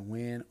guys that can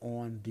win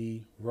on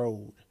the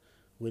road,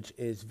 which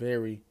is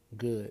very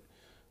good.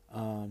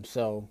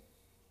 So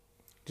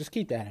just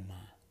keep that in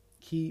mind.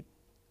 Keep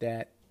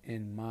that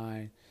in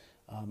mind.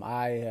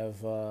 I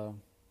have,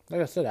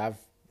 like I said, I've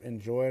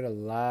enjoyed a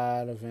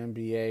lot of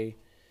NBA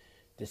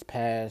this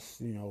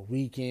past,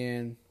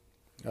 weekend.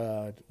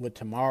 With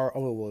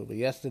tomorrow, with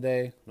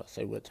yesterday. Let's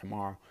say with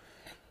tomorrow.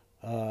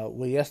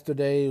 With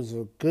yesterday, it was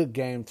a good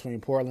game between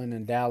Portland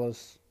and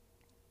Dallas.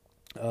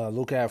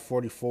 Luka had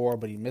 44,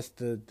 but he missed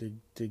the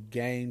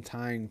game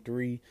tying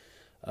 3.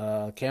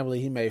 Can't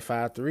believe he made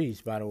 5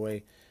 threes, by the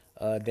way.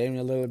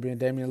 Damian Lillard being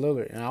Damian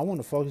Lillard. And I want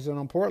to focus in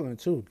on Portland,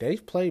 too.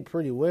 They've played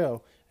pretty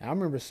well. And I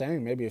remember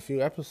saying maybe a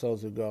few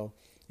episodes ago,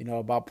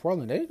 about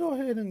Portland. They go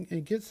ahead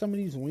and get some of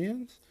these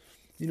wins,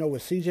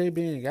 with CJ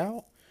being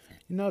out.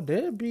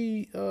 They'd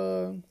be,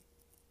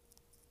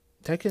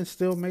 they can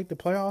still make the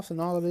playoffs and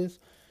all of this.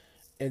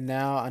 And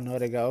now I know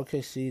they got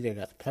OKC, they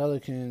got the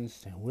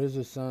Pelicans,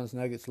 Wizards, Suns,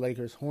 Nuggets,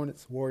 Lakers,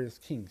 Hornets, Warriors,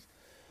 Kings.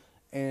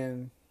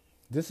 And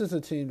this is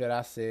a team that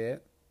I said,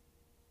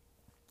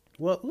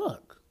 well,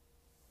 look,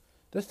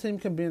 this team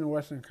can be in the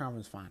Western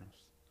Conference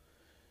Finals.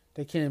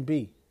 They can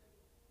be.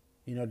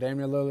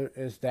 Damian Lillard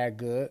is that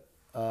good.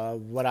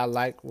 What I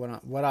like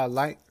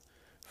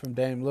from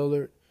Dame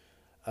Lillard,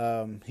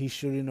 he's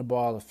shooting the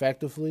ball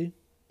effectively.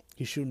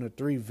 He's shooting the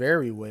 3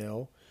 very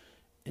well.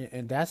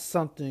 And that's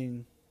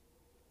something,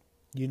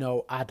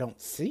 I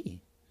don't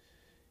see.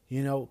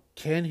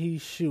 Can he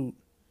shoot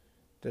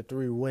the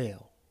 3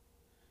 well?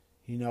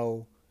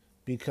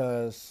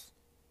 Because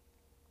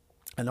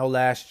I know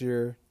last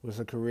year was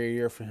a career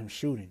year for him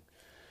shooting.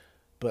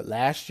 But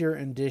last year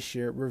and this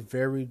year were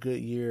very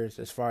good years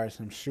as far as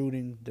him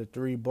shooting the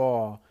three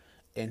ball,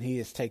 and he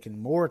is taking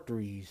more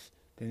threes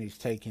than he's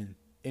taken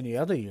any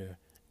other year.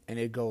 And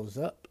it goes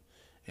up,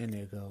 and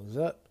it goes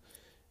up,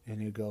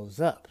 and it goes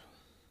up.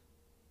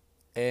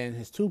 And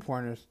his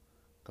 2-pointers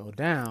go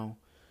down,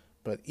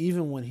 but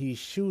even when he's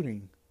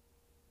shooting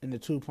in the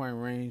 2-point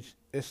range,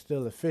 it's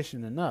still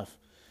efficient enough.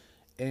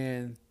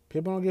 And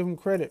people don't give him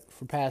credit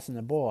for passing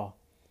the ball,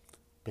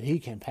 but he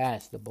can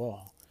pass the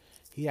ball.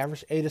 He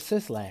averaged 8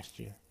 assists last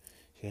year.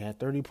 He had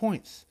 30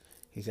 points.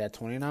 He's at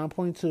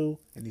 29.2,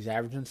 and he's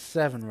averaging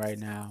 7 right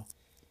now,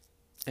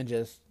 and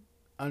just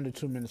under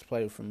 2 minutes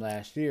played from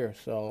last year.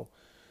 So,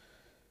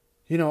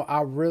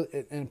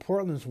 and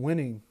Portland's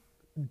winning.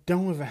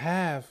 Don't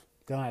have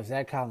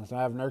Zach Collins, don't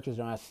have Nurkic,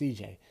 don't have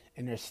CJ,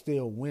 and they're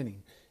still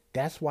winning.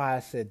 That's why I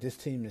said this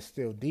team is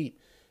still deep.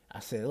 I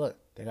said, look,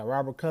 they got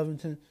Robert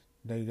Covington,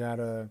 they got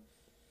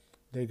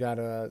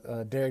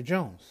Derrick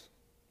Jones.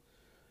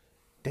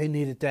 They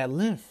needed that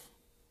length.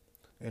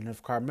 And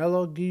if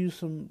Carmelo give you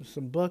some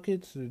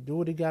buckets, to do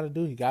what he got to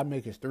do, he got to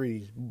make his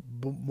threes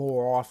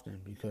more often,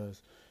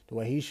 because the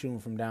way he's shooting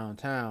from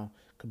downtown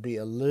could be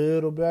a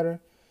little better.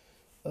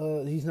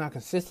 He's not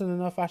consistent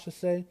enough, I should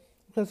say,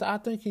 because I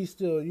think he's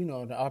still, in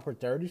the upper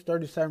 30s,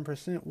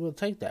 37%. We'll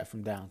take that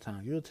from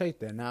downtown. You'll take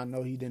that. Now, I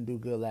know he didn't do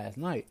good last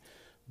night,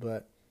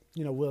 but,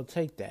 we'll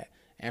take that.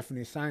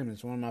 Anthony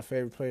Simons, one of my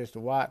favorite players to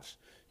watch,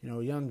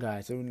 young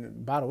guys.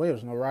 And by the way, there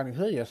was no Rodney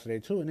Hood yesterday,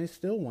 too, and they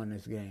still won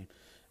this game.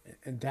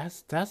 And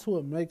that's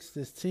what makes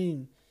this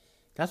team,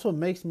 that's what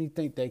makes me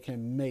think they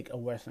can make a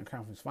Western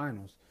Conference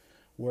Finals,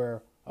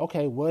 where,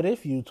 okay, what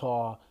if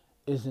Utah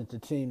isn't the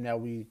team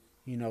that we,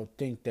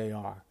 think they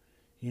are?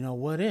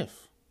 What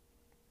if?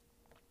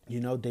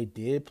 They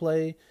did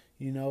play,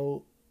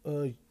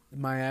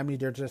 Miami.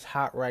 They're just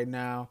hot right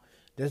now.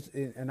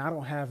 And I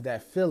don't have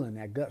that feeling,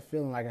 that gut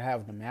feeling like I have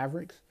with the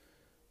Mavericks.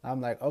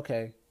 I'm like,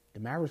 okay, the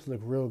Mavericks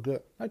look real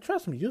good. Like,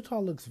 trust me, Utah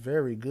looks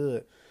very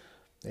good.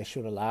 They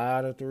shoot a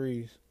lot of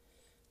threes.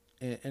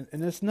 And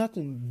it's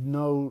nothing,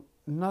 no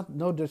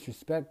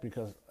disrespect,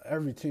 because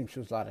every team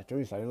shoots a lot of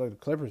threes. Like, you look at the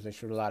Clippers, they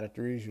shoot a lot of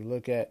threes. You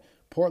look at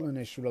Portland,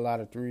 they shoot a lot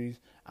of threes.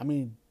 I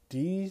mean,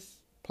 these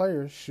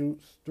players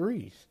shoot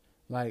threes.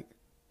 Like,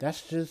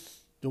 that's just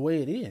the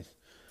way it is.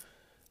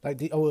 Like,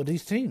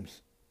 these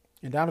teams.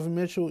 And Donovan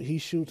Mitchell, he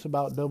shoots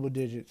about double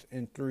digits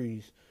in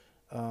threes.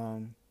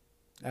 And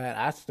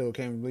I still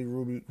can't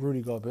believe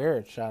Rudy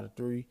Gobert shot a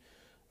three.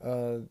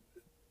 What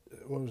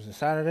was it,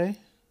 Saturday?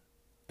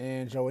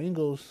 And Joe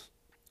Ingles,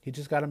 he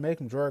just got to make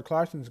them. Jordan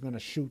Clarkson's going to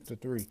shoot the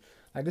three.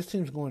 Like, this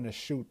team's going to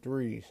shoot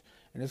threes.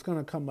 And it's going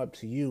to come up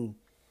to you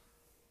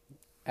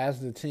as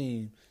the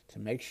team to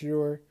make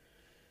sure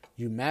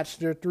you match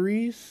their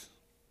threes.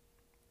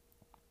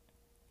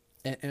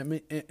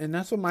 And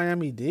that's what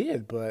Miami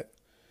did, but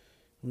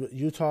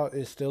Utah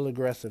is still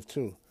aggressive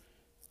too.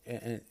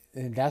 And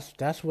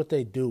that's what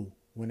they do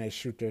when they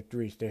shoot their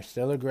threes. They're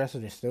still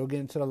aggressive. They're still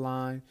getting to the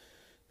line.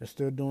 They're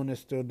still doing this,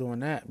 still doing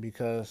that,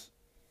 because,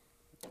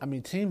 I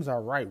mean, teams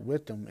are right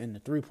with them in the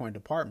three-point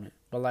department.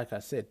 But like I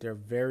said, they're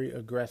very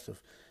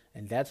aggressive,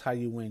 and that's how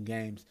you win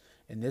games.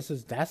 And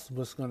that's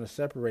what's going to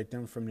separate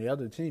them from the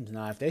other teams.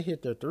 Now, if they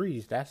hit their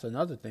threes, that's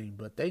another thing.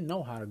 But they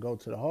know how to go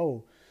to the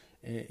hole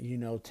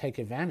and, take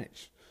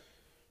advantage.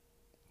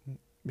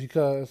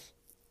 Because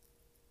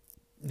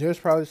there's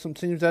probably some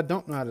teams that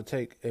don't know how to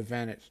take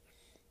advantage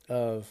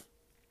of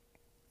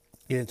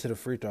getting to the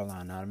free throw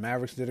line. Now, the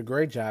Mavericks did a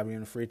great job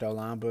getting the free throw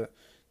line, but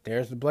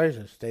there's the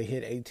Blazers. They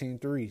hit 18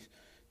 threes.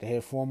 They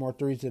hit 4 more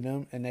threes to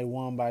them, and they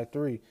won by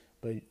 3.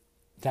 But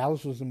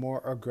Dallas was a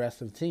more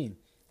aggressive team.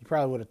 You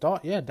probably would have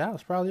thought, yeah,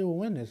 Dallas probably will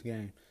win this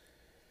game.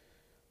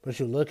 But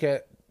you look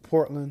at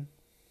Portland,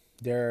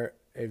 they're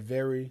a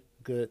very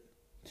good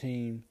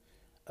team.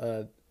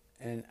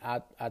 And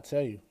I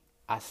tell you,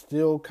 I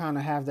still kind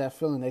of have that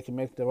feeling they can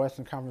make the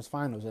Western Conference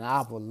Finals, and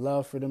I would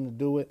love for them to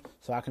do it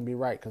so I can be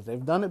right, because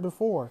they've done it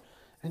before,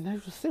 and they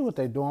just see what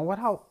they're doing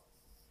without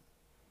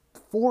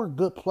 4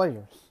 good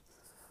players.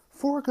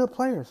 4 good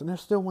players, and they're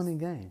still winning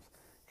games.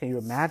 Can you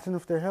imagine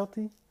if they're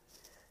healthy?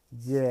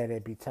 Yeah,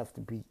 they'd be tough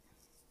to beat.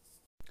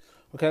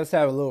 Okay, let's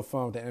have a little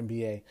fun with the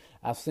NBA.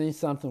 I've seen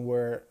something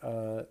where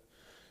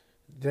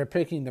they're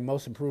picking the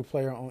most improved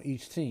player on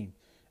each team.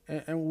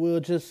 And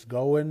we'll just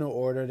go in the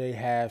order they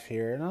have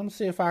here, and I'm going to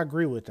see if I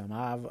agree with them.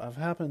 I've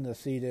happened to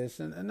see this,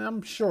 and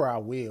I'm sure I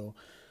will.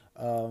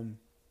 But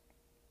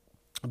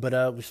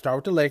we start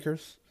with the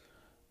Lakers.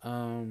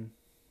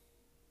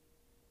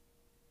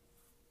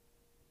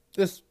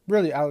 It's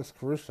really Alex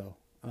Caruso.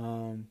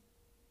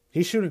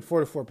 He's shooting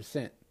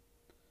 44%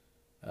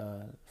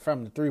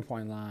 from the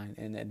 3-point line,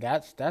 and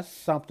that's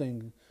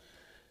something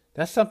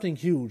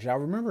huge. I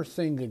remember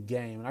seeing a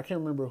game, and I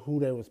can't remember who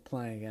they was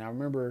playing, and I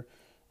remember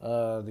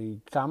the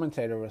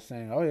commentator was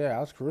saying, "Oh yeah,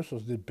 Alex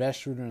Caruso's the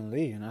best shooter in the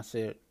league," and I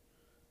said,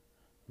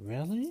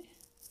 "Really?"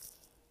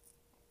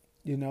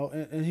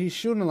 And he's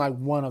shooting like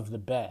one of the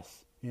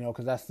best.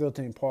 Because I still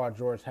think Paul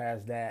George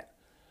has that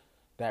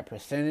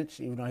percentage,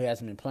 even though he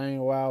hasn't been playing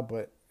a while.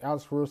 But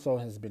Alex Caruso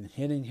has been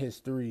hitting his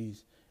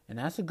threes and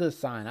that's a good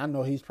sign. I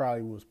know he's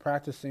probably was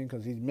practicing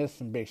because he's missed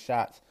some big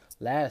shots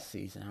last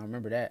season. I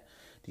remember that.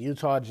 The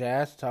Utah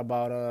Jazz, talk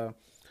about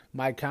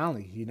Mike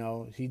Conley. You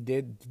know, he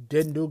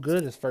didn't do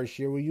good his first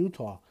year with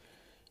Utah,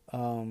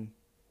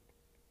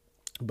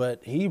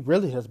 but he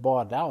really has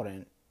balled out.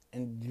 And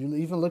you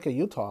even look at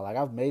Utah. Like,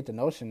 I've made the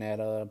notion that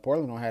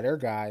Portland don't have their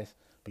guys,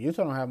 but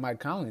Utah don't have Mike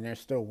Conley, and they're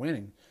still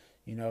winning.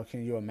 You know,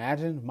 can you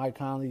imagine Mike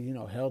Conley, you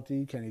know,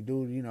 healthy? Can he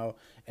do, you know?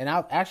 And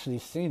I've actually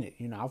seen it.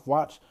 You know, I've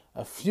watched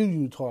a few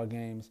Utah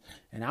games,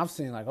 and I've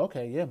seen, like,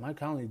 okay, yeah, Mike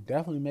Conley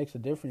definitely makes a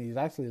difference. He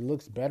actually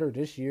looks better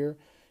this year.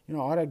 You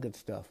know, all that good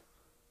stuff.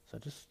 So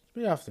just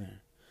be off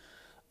there.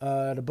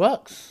 The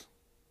Bucks.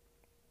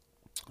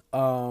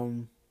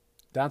 Dante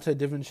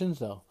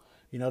DiVincenzo.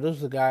 You know, this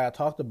is the guy I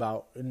talked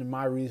about in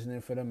my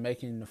reasoning for them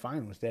making the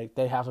finals. They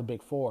have a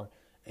big four,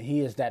 and he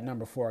is that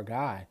number 4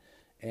 guy.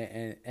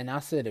 And I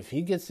said, if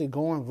he gets it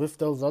going with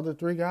those other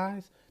 3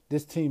 guys,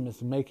 this team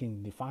is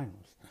making the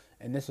finals.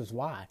 And this is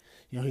why.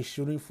 You know, he's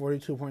shooting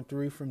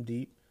 42.3 from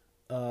deep.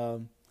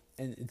 And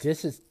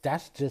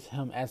that's just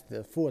him as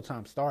the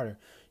full-time starter.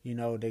 You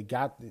know, they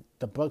got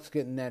the Bucks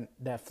getting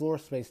that floor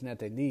spacing that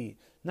they need.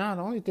 Now,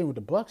 the only thing with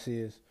the Bucks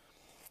is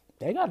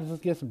they got to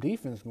just get some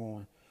defense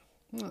going.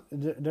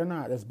 They're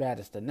not as bad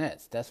as the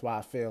Nets. That's why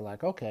I feel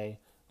like, okay,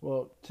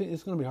 well,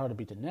 it's going to be hard to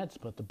beat the Nets,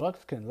 but the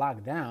Bucks can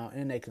lock down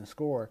and they can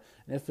score.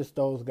 And if it's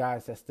those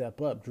guys that step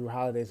up, Drew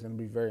Holiday is going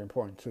to be very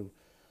important too.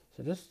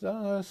 So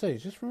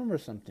just remember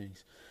some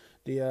things.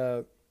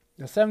 The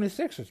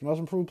 76ers, most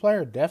improved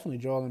player, definitely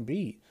Joel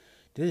Embiid.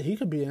 He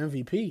could be an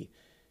MVP.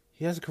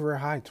 He has a career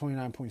high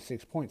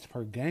 29.6 points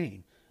per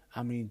game.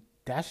 I mean,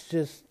 that's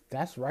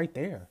right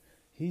there.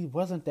 He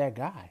wasn't that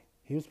guy.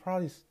 He was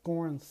probably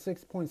scoring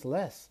 6 points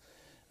less.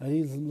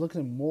 He's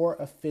looking more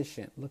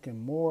efficient,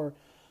 looking more,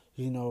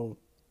 you know,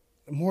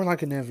 more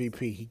like an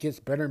MVP. He gets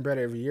better and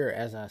better every year,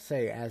 as I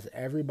say. As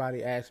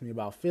everybody asks me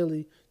about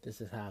Philly, this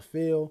is how I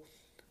feel.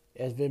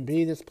 As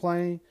Embiid is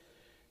playing,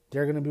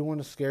 they're going to be one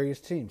of the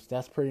scariest teams.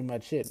 That's pretty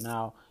much it.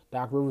 Now,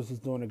 Doc Rivers is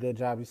doing a good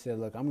job. He said,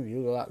 look, I'm going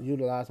to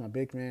utilize my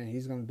big man.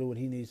 He's going to do what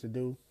he needs to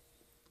do.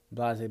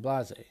 Blase.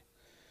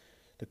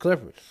 The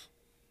Clippers.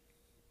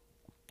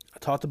 I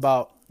talked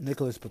about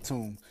Nicholas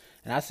Batum,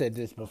 and I said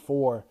this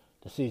before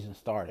the season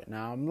started.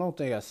 Now, I don't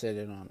think I said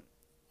it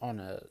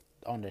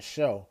on the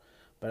show,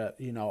 but,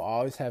 you know, I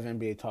always have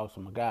NBA talks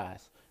with my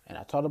guys. And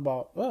I talked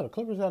about, well, the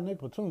Clippers have Nick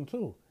Batum,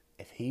 too.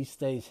 If he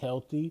stays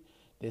healthy,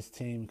 this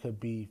team could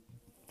be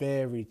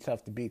very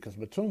tough to beat because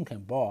Batum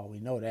can ball. We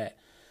know that.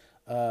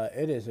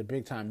 It is a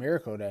big-time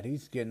miracle that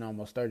he's getting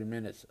almost 30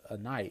 minutes a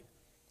night.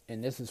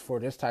 And this is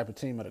for this type of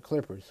team of the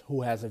Clippers,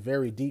 who has a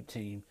very deep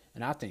team.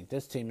 And I think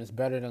this team is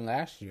better than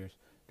last year's.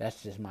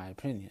 That's just my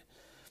opinion.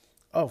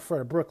 Oh, for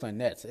the Brooklyn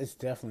Nets, it's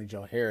definitely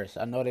Joe Harris.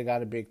 I know they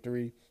got a big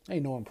 3.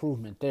 Ain't no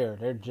improvement there.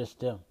 They're just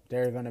them.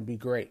 They're going to be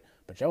great.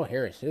 But Joe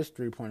Harris, his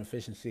three-point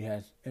efficiency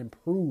has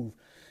improved.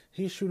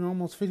 He's shooting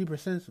almost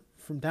 50%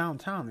 from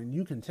downtown. And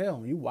you can tell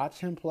when you watch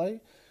him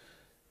play,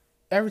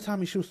 every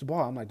time he shoots the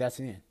ball, I'm like, that's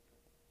in.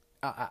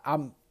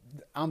 I'm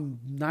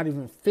not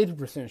even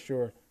 50%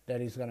 sure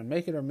that he's going to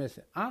make it or miss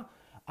it. I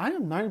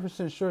am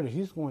 90% sure that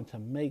he's going to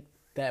make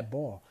that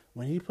ball.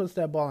 When he puts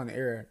that ball in the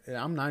air,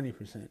 I'm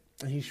 90%,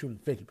 and he's shooting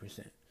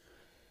 50%.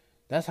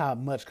 That's how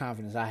much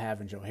confidence I have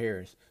in Joe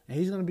Harris. And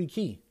he's going to be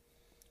key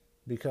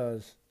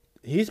because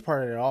he's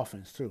part of that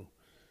offense, too.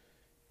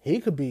 He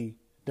could be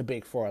the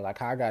big 4. Like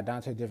how I got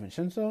Dante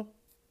DiVincenzo,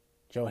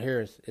 Joe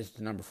Harris is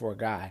the number 4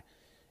 guy,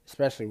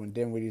 especially when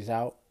Dinwiddie's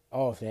out.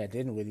 Oh, if they had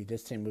Dinwiddie,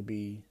 this team would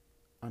be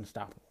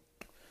unstoppable.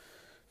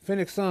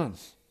 Phoenix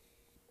Suns.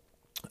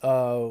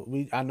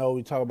 I know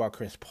we talk about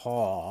Chris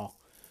Paul,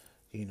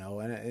 you know,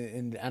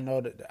 and I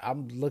know that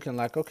I'm looking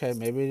like, okay,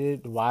 maybe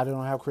why they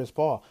don't have Chris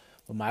Paul?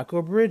 But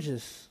Michael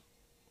Bridges,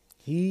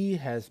 he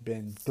has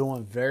been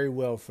doing very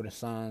well for the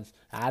Suns.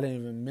 I didn't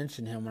even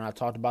mention him when I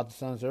talked about the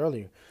Suns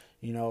earlier.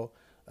 You know,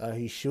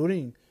 he's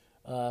shooting,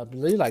 I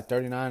believe, like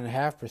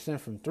 39.5%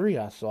 from 3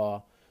 I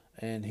saw,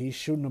 and he's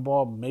shooting the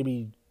ball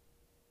maybe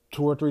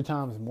 2 or 3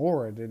 times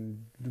more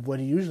than what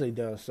he usually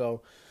does.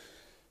 So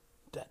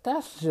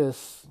that's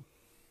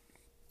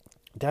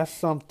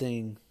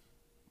something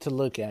to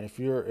look at. If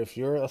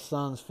you're a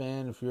Suns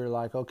fan, if you're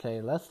like,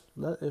 okay,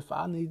 if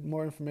I need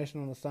more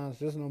information on the Suns,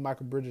 just know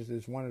Michael Bridges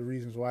is one of the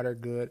reasons why they're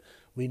good.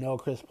 We know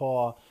Chris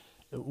Paul.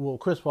 Well,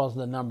 Chris Paul's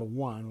the number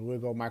 1. We'll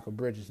go Michael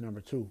Bridges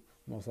number 2,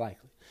 most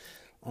likely,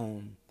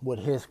 with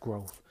his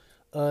growth.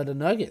 The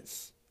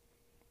Nuggets,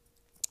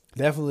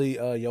 definitely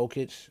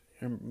Jokic.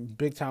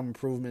 Big time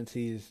improvements.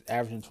 He's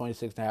averaging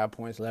 26.5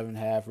 points,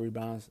 11.5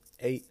 rebounds,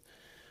 8,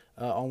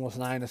 almost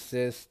 9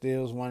 assists,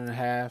 steals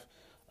 1.5.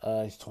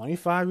 He's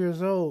 25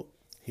 years old.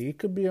 He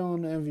could be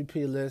on the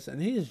MVP list,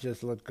 and he's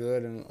just looked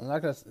good. And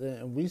like I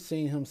said, we've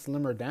seen him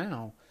slimmer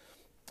down,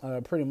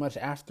 pretty much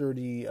after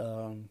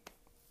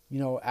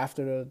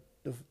after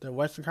the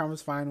Western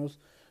Conference Finals,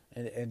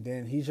 and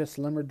then he just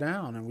slimmered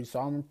down. And we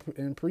saw him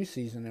in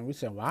preseason, and we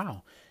said,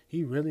 wow,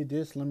 he really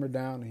did slimmer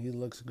down, and he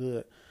looks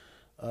good.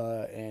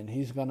 And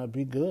he's gonna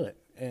be good.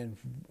 And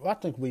I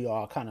think we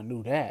all kind of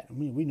knew that. I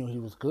mean, we knew he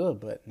was good,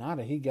 but now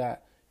that he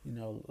got,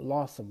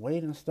 lost some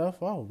weight and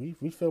stuff,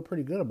 we feel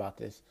pretty good about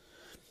this.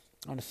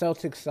 On the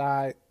Celtics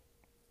side,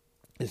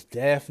 it's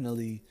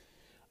definitely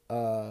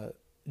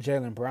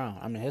Jaylen Brown.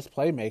 I mean, his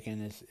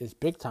playmaking is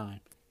big time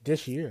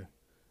this year.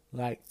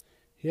 Like,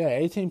 yeah,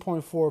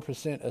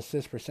 18.4%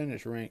 assist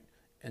percentage rank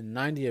and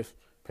 90th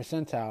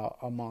percentile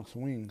amongst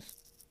wings.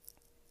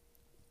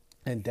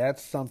 And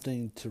that's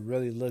something to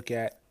really look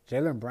at.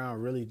 Jaylen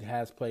Brown really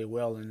has played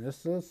well. And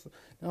this is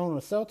on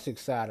the Celtics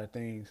side of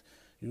things.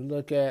 You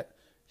look at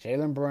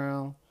Jaylen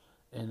Brown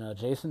and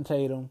Jason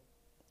Tatum.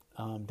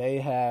 They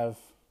got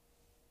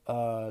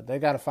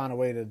to find a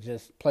way to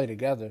just play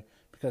together,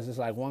 because it's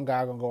like one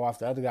guy going to go off,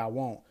 the other guy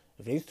won't.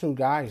 If these two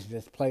guys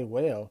just play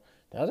well,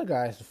 the other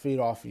guys to feed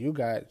off of you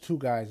guys, two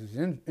guys'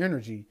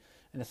 energy,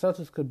 and the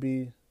Celtics could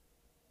be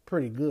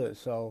pretty good.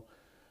 So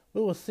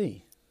we will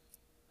see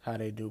how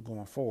they do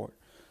going forward.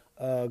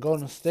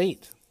 Golden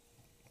State,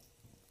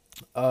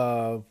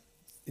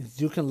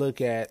 you can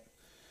look at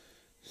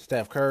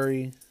Steph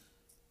Curry,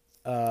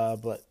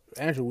 but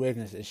Andrew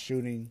Wiggins is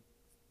shooting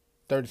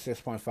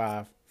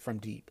 36.5 from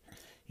deep.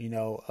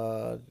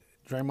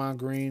 Draymond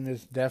Green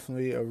is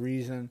definitely a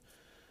reason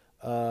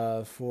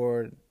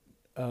for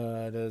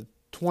the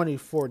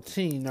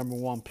 2014 number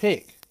one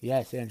pick.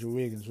 Yes, Andrew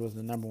Wiggins was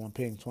the number one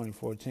pick in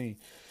 2014.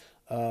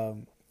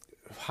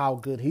 How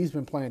good he's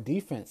been playing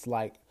defense.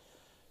 Like,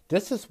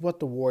 this is what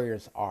the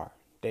Warriors are.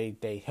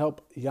 They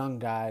help young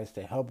guys.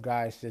 They help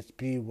guys just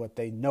be what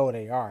they know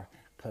they are.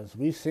 Because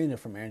we've seen it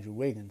from Andrew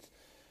Wiggins.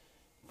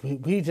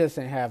 We just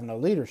ain't have no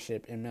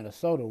leadership in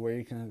Minnesota where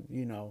he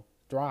can,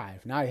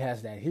 thrive. Now he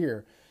has that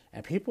here.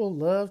 And people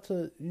love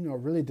to,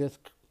 really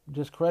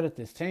discredit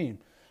this team.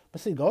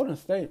 But see, Golden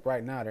State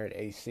right now, they're at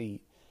 8 seed.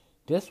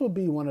 This would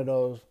be one of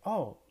those,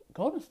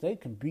 Golden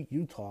State can beat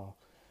Utah.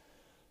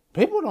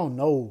 People don't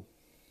know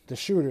the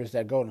shooters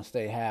that Golden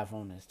State have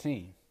on this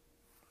team.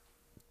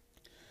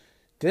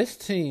 This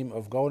team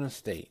of Golden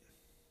State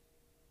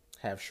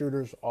have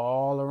shooters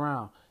all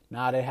around.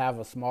 Now they have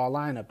a small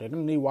lineup. They're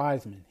going to need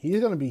Wiseman. He's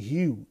going to be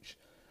huge.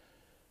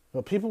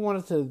 But people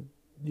wanted to,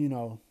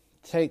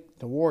 take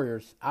the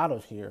Warriors out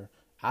of here,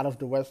 out of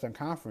the Western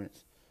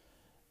Conference.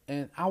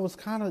 And I was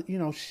kind of,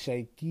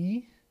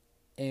 shaky.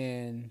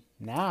 And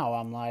now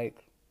I'm like,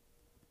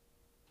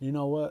 you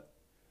know what?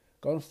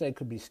 Golden State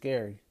could be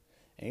scary.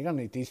 And you're going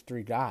to need these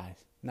three guys.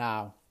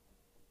 Now,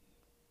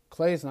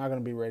 Klay's not going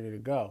to be ready to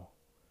go.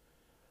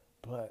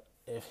 But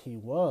if he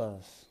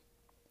was,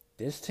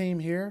 this team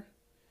here,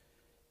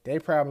 they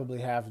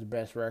probably have the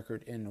best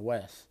record in the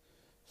West.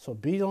 So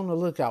be on the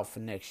lookout for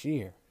next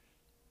year.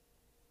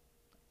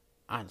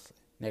 Honestly,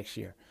 next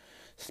year.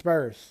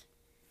 Spurs.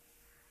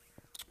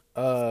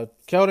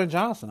 Keldon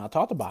Johnson, I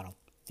talked about him.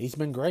 He's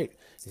been great.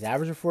 He's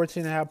averaging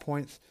 14.5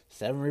 points,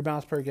 7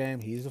 rebounds per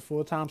game. He's a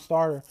full-time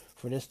starter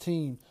for this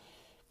team.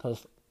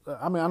 Because,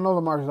 I know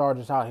LaMarcus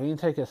Aldridge out. He didn't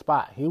take his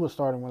spot. He was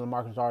starting when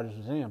LaMarcus Aldridge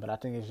was in. But I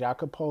think it's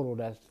Jakob Poeltl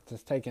that's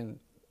just taking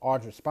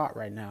Aldridge's spot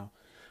right now.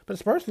 But the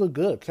Spurs look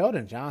good.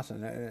 Keldon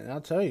Johnson, and I'll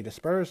tell you, the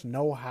Spurs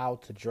know how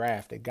to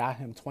draft. They got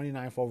him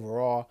 29th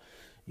overall.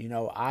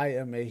 I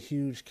am a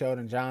huge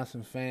Keldon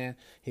Johnson fan.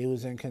 He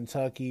was in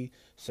Kentucky,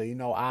 so,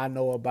 I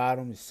know about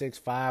him. He's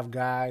 6'5"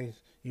 guy,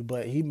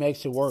 but he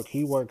makes it work.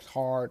 He works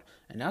hard,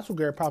 and that's what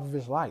Gary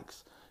Popovich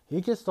likes. He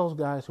gets those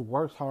guys who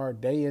works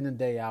hard day in and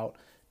day out.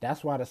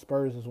 That's why the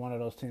Spurs is one of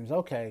those teams.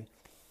 Okay,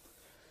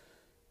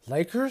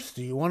 Lakers,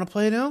 do you want to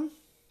play them?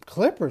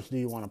 Clippers, do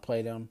you want to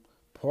play them?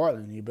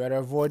 Portland, you better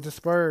avoid the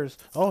Spurs.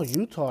 Oh,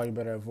 Utah, you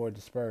better avoid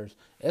the Spurs.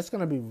 It's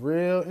going to be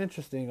real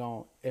interesting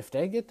on if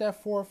they get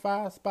that 4 or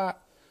 5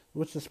 spot,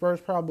 which the Spurs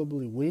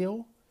probably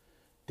will,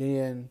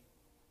 then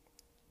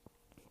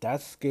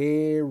that's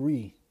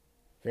scary.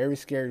 Very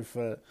scary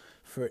for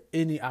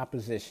any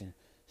opposition.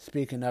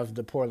 Speaking of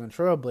the Portland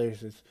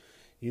Trailblazers,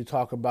 you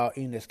talk about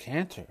Enes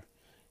Kanter.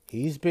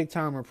 He's big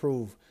time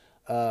improved.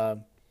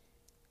 And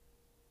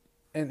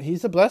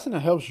he's a blessing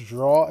that helps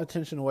draw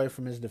attention away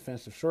from his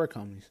defensive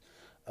shortcomings.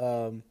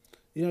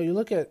 You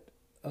look at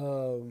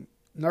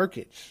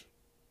Nurkic.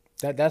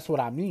 That's what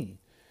I mean.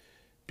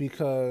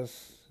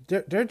 Because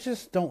they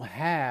just don't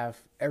have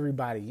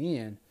everybody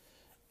in.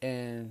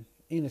 And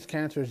Enes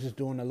Kanter is just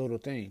doing the little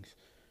things.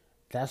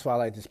 That's why I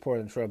like this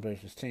Portland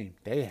Trailblazers team.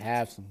 They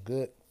have some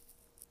good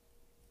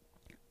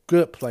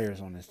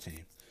players on this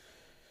team.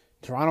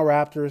 Toronto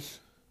Raptors,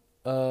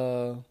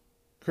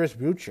 Chris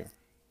Boucher.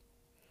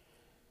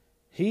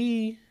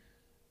 He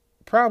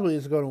probably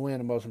is going to win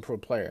the most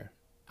improved player.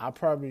 I'm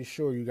probably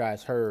sure you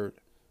guys heard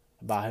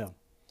about him.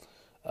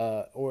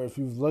 Or if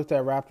you've looked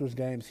at Raptors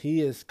games,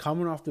 he is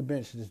coming off the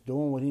bench just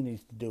doing what he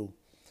needs to do.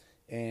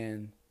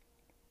 And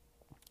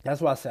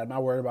that's why I said I'm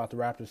not worried about the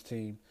Raptors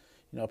team.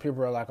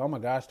 People are like, oh my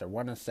gosh, they're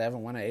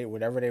 1-7, 1-8,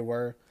 whatever they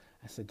were.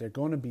 I said, they're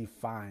going to be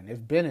fine.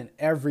 They've been in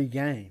every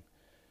game.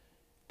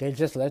 They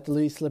just let the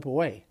lead slip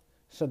away.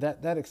 So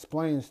that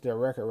explains their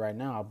record right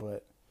now.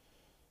 But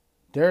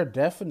they're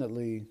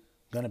definitely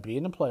going to be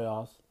in the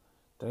playoffs.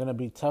 They're going to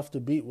be tough to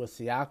beat with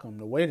Siakam.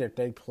 The way that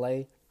they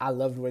play, I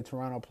love the way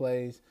Toronto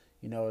plays.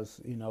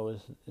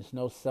 It's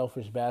no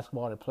selfish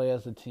basketball. They play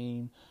as a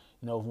team.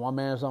 If one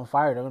man's on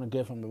fire, they're going to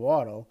give him the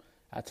ball, though.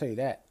 I'll tell you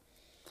that.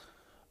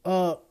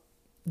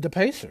 The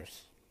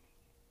Pacers.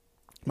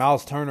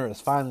 Miles Turner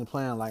is finally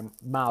playing like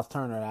Miles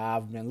Turner that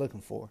I've been looking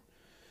for.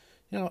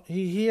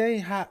 He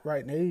ain't hot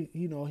right now.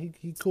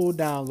 He cooled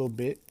down a little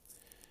bit.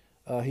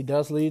 He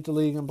does lead the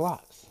league in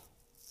blocks,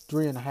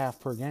 3.5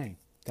 per game.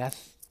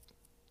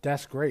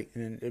 That's great.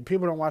 And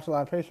people don't watch a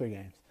lot of Pacer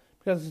games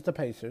because it's the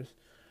Pacers.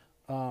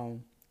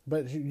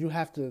 But you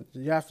have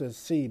to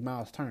see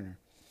Miles Turner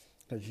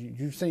because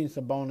you've seen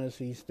Sabonis.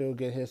 He still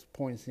get his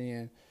points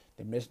in.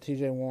 They missed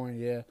T.J. Warren,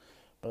 yeah,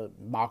 but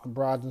Malcolm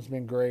Brogdon's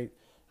been great.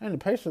 And the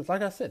Pacers,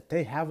 like I said,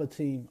 they have a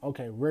team.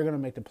 Okay, we're gonna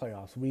make the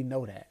playoffs. We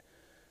know that.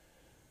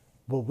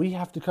 But we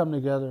have to come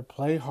together,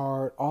 play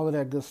hard, all of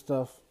that good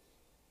stuff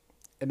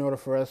in order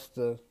for us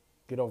to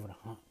get over the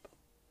hump.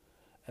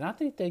 And I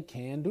think they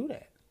can do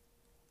that.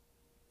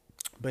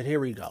 But here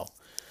we go.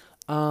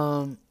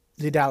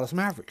 The Dallas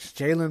Mavericks,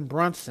 Jalen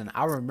Brunson.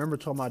 I remember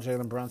talking about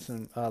Jalen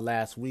Brunson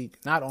last week,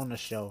 not on the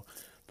show,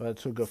 but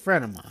to a good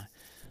friend of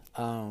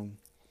mine.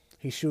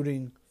 He's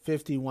shooting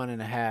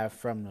 51.5%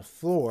 from the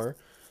floor,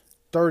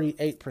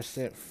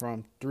 38%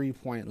 from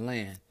three-point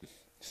land.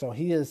 So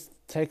he is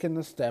taking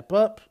the step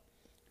up.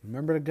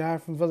 Remember the guy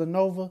from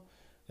Villanova?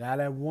 Guy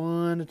that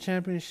won the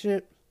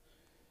championship?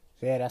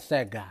 Yeah, that's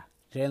that guy.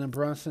 Jalen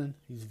Brunson.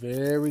 He's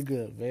very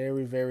good.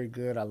 Very, very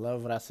good. I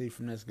love what I see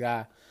from this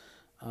guy.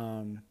 He's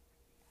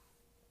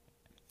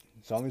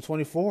only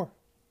 24.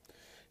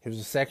 He was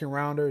a second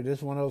rounder. This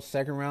is one of those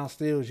second round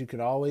steals you could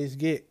always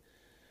get.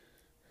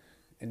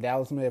 And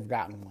Dallas may have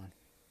gotten one.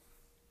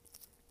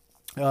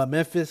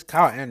 Memphis,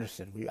 Kyle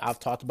Anderson. I've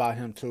talked about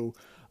him too.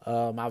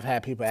 I've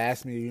had people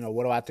ask me,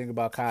 what do I think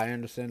about Kyle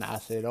Anderson? I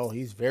said,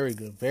 he's very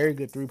good. Very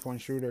good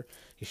three-point shooter.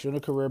 He's shooting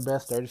a career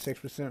best,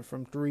 36%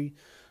 from three,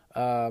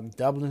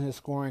 doubling his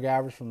scoring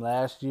average from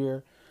last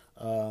year.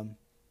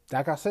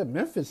 Like I said,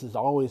 Memphis is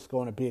always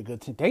going to be a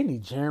good team. They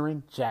need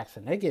Jaren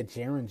Jackson. They get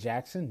Jaren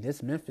Jackson.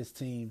 This Memphis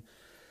team,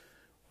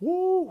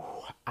 woo!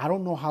 I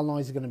don't know how long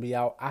he's going to be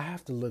out. I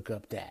have to look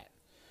up that.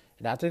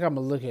 And I think I'm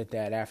going to look at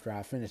that after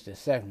I finish this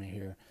segment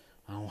here.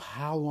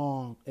 How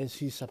long is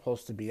he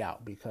supposed to be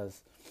out?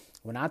 Because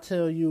when I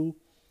tell you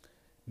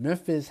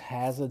Memphis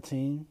has a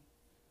team,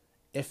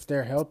 if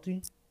they're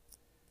healthy,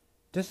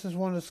 this is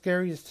one of the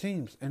scariest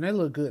teams. And they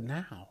look good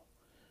now.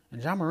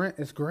 And Ja Morant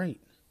is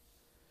great.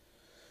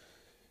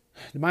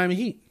 The Miami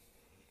Heat,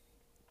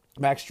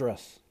 Max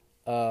Strus.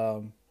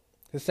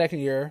 His second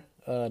year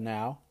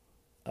now.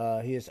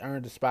 He has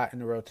earned a spot in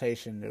the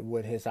rotation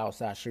with his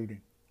outside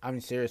shooting. I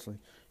mean, seriously.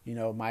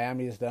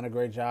 Miami has done a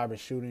great job at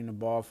shooting the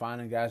ball,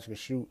 finding guys who can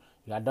shoot.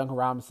 You got Duncan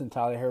Robinson,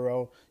 Tyler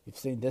Hero. You've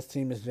seen this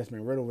team has just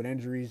been riddled with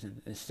injuries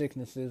and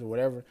sicknesses or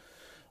whatever.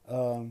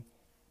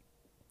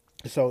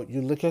 So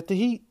you look at the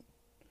Heat.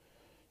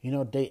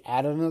 They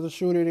added another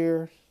shooter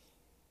there.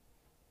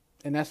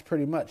 And that's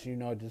pretty much,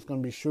 there's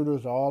going to be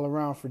shooters all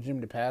around for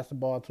Jimmy to pass the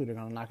ball to. They're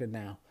going to knock it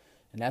down.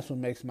 And that's what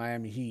makes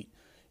Miami Heat,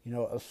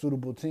 a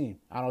suitable team.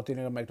 I don't think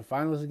they're going to make the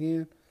finals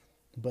again.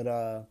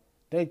 But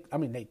they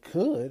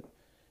could.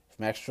 If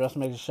Max Strus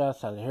makes the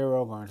shots, Tyler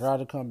Hero,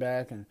 Andrade come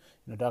back, and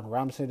Duncan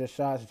Robinson the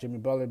shots, Jimmy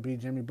Butler beat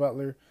Jimmy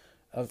Butler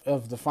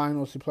of the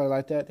finals to play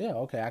like that, yeah,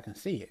 okay, I can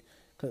see it.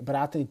 But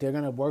I think they're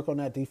going to work on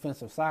that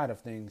defensive side of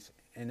things,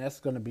 and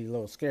that's going to be a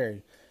little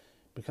scary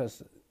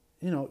because,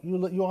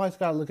 you always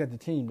got to look at the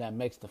team that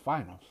makes the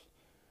finals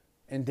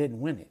and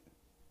didn't win it.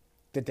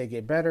 Did they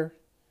get better?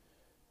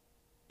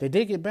 They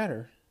did get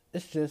better.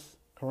 It's just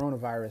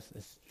coronavirus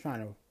is trying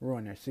to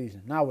ruin their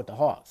season. Now with the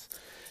Hawks,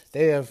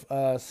 they have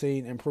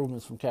seen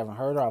improvements from Kevin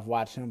Huerter. I've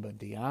watched him, but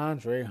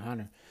DeAndre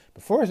Hunter,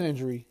 before his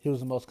injury, he was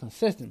the most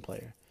consistent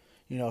player.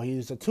 He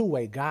was a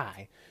two-way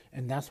guy,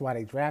 and that's why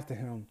they drafted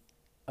him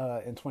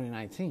in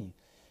 2019.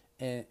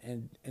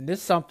 And this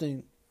is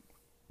something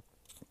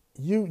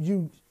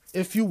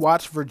if you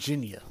watch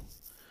Virginia,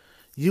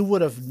 you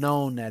would have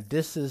known that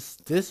this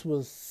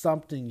was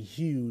something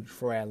huge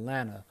for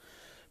Atlanta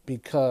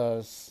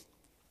because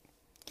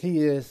he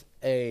is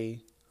a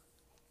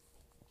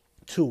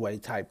two-way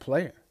type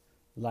player.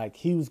 Like,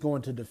 he was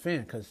going to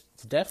defend because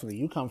definitely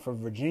you come from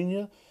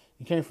Virginia.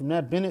 You came from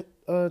that Bennett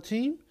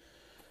team.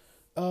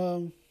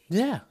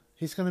 Yeah,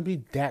 he's going to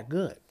be that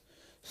good.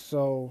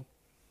 So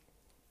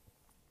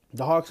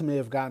the Hawks may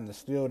have gotten the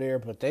steal there,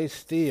 but they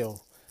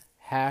still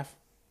have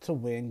to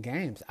win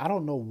games. I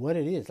don't know what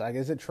it is. Like,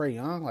 is it Trae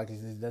Young? Like,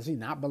 does he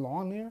not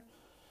belong there?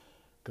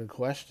 Good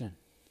question.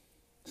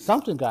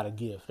 Something got to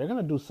give. They're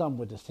going to do something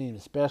with this team,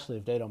 especially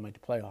if they don't make the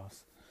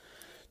playoffs.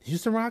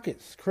 Houston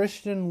Rockets,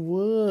 Christian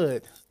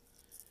Wood.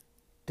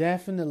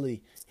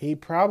 Definitely. He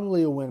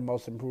probably will win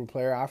Most Improved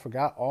Player. I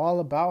forgot all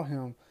about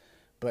him.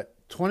 But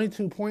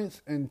 22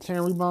 points and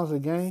 10 rebounds a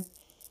game.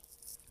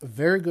 A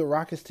very good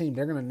Rockets team.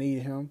 They're going to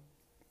need him.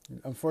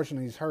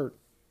 Unfortunately, he's hurt.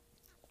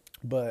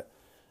 But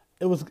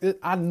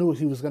I knew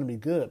he was going to be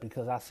good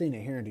because I've seen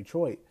it here in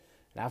Detroit.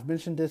 And I've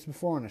mentioned this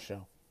before on the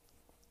show.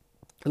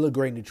 He looked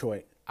great in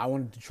Detroit. I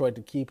wanted Detroit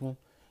to keep him,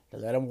 to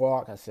let him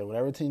walk. I said,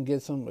 whatever team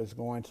gets him is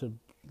going to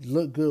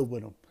look good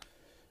with him.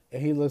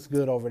 And he looks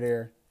good over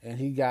there. And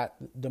he got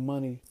the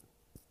money.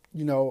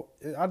 You know,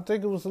 I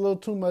think it was a little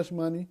too much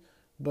money,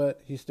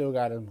 but he still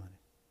got his money.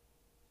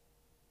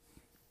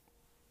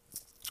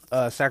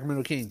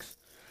 Sacramento Kings.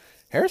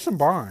 Harrison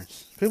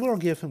Barnes. People don't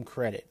give him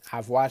credit.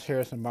 I've watched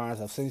Harrison Barnes.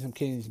 I've seen some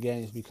Kings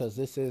games because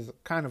this is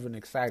kind of an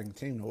exciting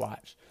team to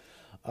watch.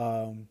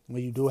 When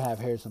you do have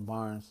Harrison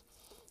Barnes,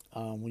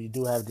 when you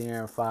do have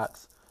De'Aaron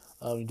Fox,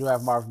 you do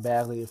have Marvin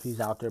Bagley if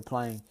he's out there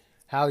playing.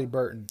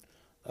 Halliburton,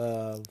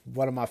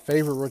 one of my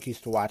favorite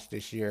rookies to watch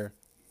this year.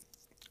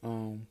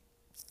 You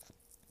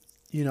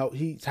know,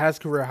 he has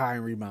career high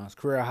in rebounds,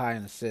 career high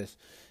in assists.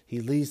 He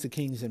leads the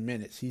Kings in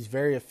minutes. He's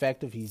very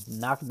effective. He's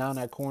knocking down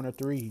that corner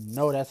three. You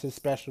know that's his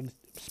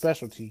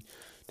specialty,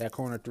 that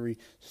corner three.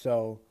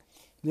 So,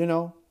 you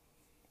know,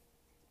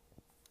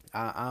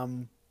 I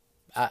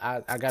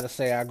gotta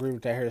say I agree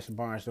with that Harrison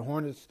Barnes. The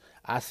Hornets,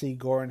 I see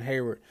Gordon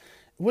Hayward,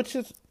 which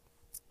is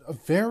a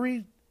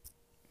very,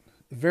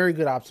 very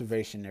good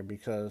observation there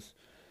because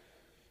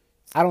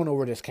I don't know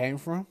where this came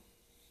from.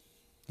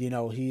 You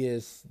know, he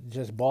is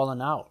just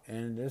balling out,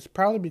 and it's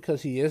probably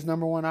because he is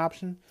number one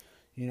option.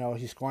 You know,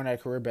 he's scoring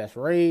at career best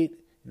rate.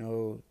 You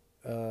know,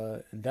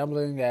 and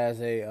doubling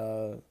as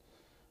a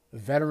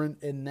veteran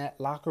in that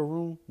locker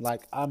room.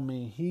 Like, I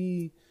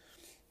mean,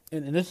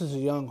 and this is a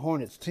young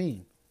Hornets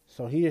team.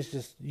 So he is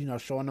just, you know,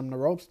 showing them the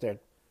ropes there.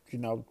 You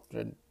know,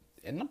 in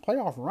the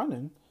playoff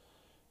running,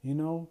 you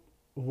know,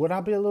 would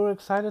I be a little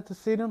excited to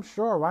see them?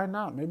 Sure, why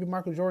not? Maybe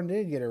Michael Jordan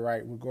did get it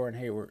right with Gordon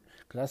Hayward.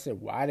 Because I said,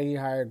 why did he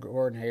hire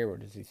Gordon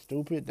Hayward? Is he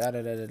stupid?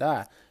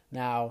 Da-da-da-da-da.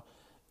 Now,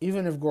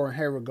 even if Gordon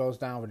Hayward goes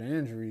down with an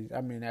injury,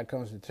 I mean, that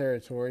comes to the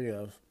territory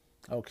of,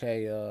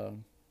 okay,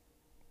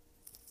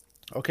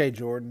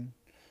 Jordan,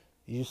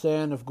 you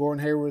saying if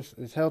Gordon Hayward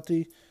is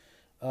healthy,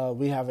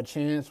 we have a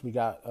chance. We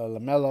got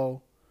LaMelo.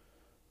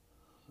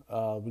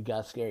 We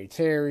got Scary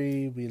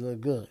Terry. We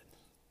look good.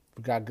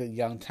 We got good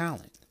young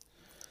talent.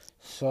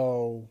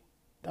 So,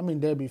 I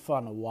mean, they'd be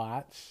fun to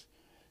watch.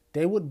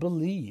 They would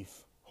believe.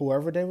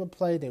 Whoever they would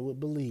play, they would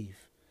believe.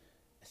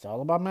 It's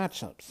all about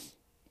matchups.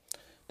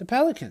 The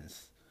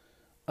Pelicans.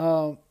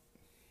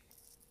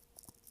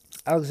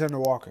 Alexander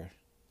Walker.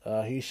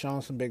 He's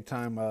shown some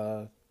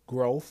big-time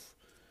growth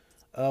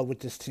with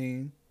this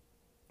team.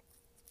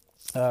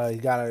 He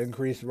got an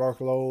increased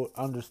workload.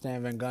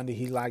 Understand Van Gundy.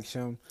 He likes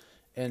him.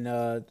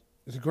 And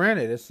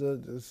granted,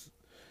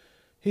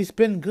 he's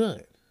been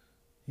good.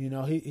 You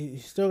know, he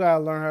still got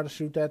to learn how to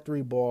shoot that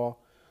three ball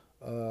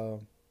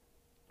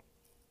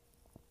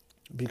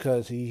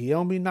because he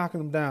don't be knocking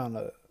them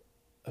down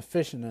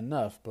efficient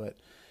enough. But,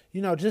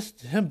 you know,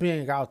 just him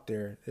being out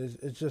there is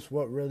just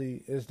what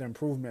really is the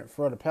improvement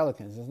for the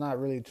Pelicans. It's not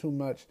really too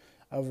much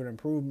of an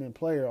improvement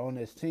player on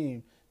this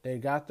team. They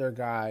got their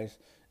guys,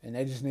 and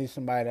they just need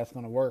somebody that's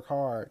going to work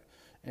hard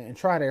and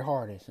try their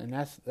hardest, and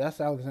that's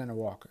Alexander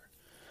Walker.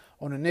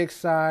 On the Knicks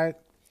side,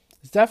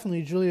 it's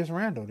definitely Julius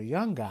Randle, the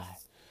young guy.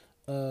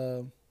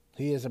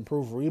 He has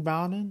improved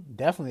rebounding,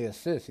 definitely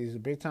assists. He's a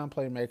big-time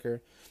playmaker.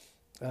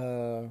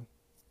 And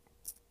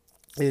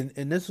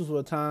this is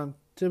what Tom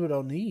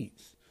Thibodeau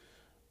needs.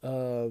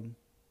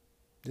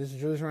 This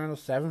is Julius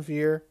Randle's 7th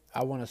year,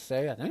 I want to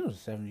say. I think it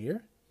was the 7th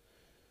year.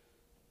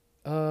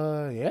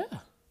 Yeah,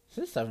 it's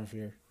his 7th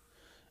year.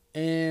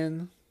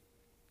 And,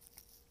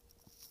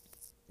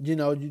 you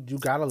know, you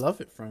got to love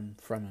it from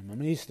him. I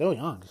mean, he's still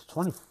young. He's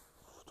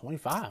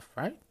 25,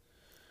 right?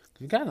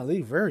 He got in the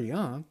league very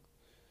young.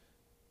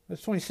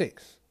 It's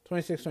 26.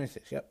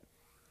 26, yep.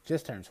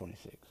 Just turned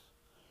 26.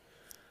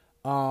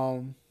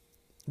 But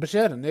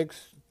yeah, the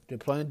Knicks, they're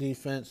playing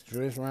defense.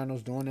 Julius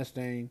Randle's doing this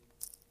thing.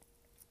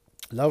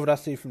 Love what I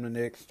see from the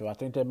Knicks. Do I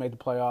think they make the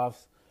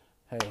playoffs?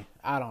 Hey,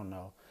 I don't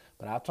know.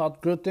 But I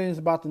talked good things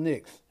about the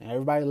Knicks, and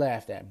everybody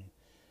laughed at me.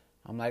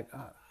 I'm like,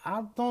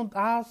 I don't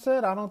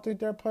think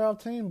they're a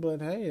playoff team,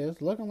 but hey,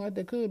 it's looking like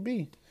they could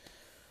be.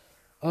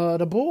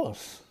 The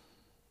Bulls.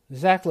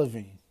 Zach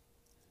LaVine.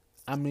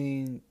 I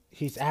mean,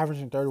 he's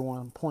averaging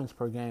 31 points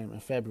per game in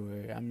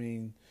February. I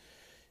mean,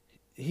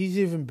 he's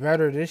even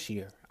better this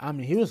year. I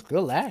mean, he was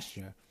good last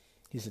year.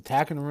 He's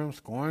attacking the rim,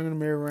 scoring in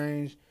the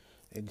mid-range,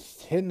 and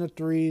hitting the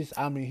threes.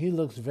 I mean, he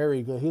looks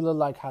very good. He looked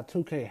like how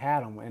 2K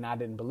had him, and I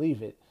didn't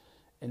believe it.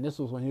 And this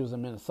was when he was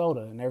in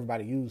Minnesota, and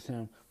everybody used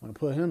him when to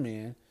put him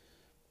in,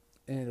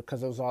 and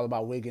because it was all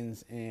about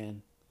Wiggins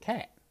and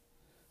Cat.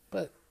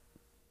 But,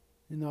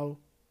 you know,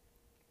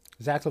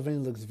 Zach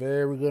LaVine looks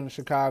very good in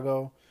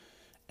Chicago,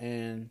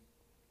 and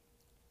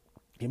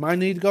he might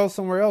need to go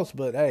somewhere else,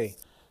 but hey,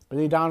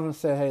 Billy Donovan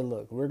said, hey,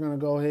 look, we're going to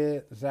go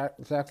ahead, Zach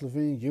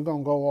LaVine, you're going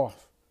to go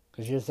off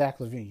because you're Zach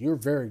LaVine. You're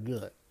very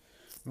good.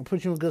 I'm going to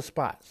put you in good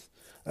spots.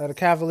 The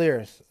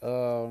Cavaliers,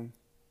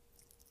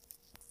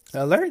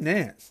 Larry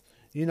Nance,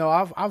 you know,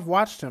 I've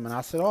watched him, and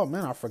I said, oh,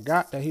 man, I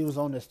forgot that he was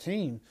on this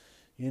team.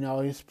 You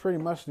know, he's pretty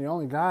much the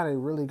only guy they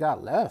really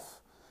got left,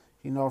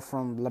 you know,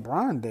 from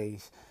LeBron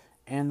days.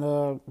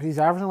 And he's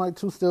averaging like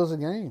 2 steals a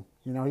game.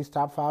 You know, he's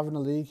top 5 in the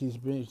league. He's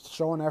been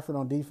showing effort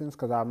on defense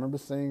because I remember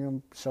seeing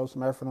him show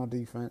some effort on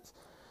defense.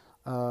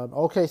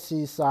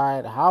 OKC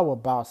side, how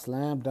about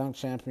slam dunk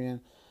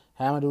champion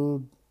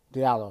Hamidou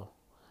Diallo?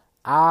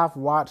 I've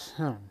watched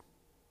him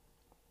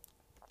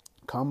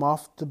come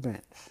off the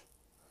bench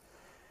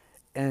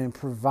and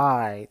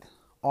provide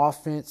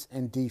offense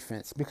and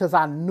defense because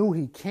I knew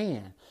he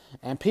can.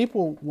 And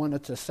people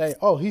wanted to say,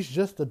 oh, he's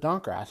just a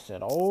dunker. I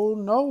said, oh,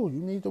 no, you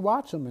need to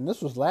watch him. And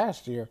this was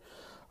last year.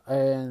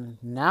 And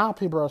now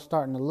people are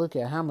starting to look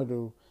at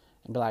Hamidou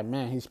and be like,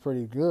 man, he's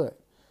pretty good.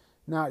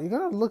 Now, you're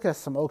going to look at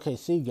some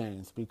OKC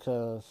games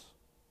because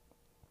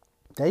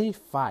they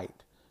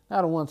fight.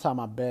 Now, the one time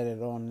I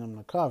betted on them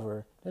to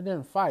cover, they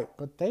didn't fight,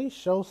 but they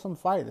show some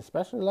fight,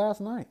 especially last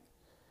night.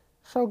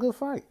 Show good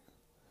fight.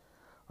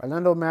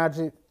 Orlando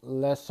Magic,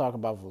 let's talk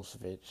about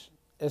Vucevic.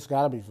 It's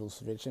got to be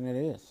Vucevic, and it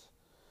is.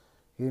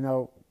 You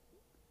know,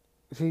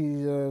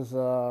 he is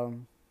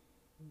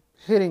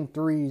hitting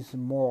threes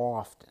more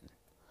often.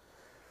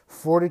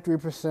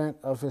 43%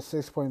 of his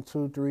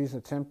 6.2 threes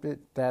attempted.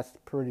 That's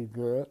pretty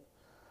good.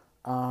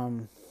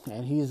 And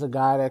he's a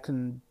guy that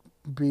can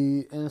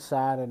be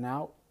inside and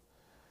out.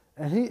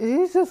 And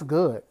he's just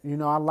good. You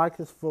know, I like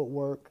his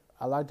footwork.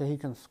 I like that he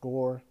can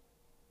score.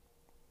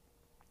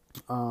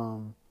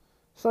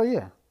 So,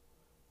 yeah.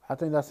 I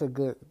think that's a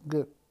good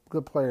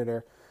player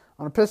there.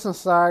 On the Pistons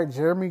side,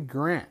 Jeremy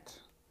Grant.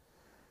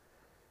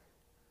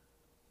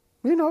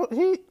 You know,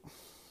 it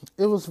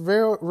was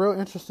real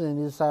interesting.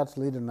 He decided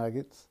to lead the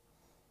Nuggets.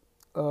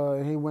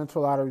 He went to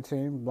a lottery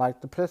team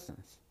like the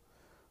Pistons.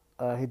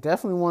 He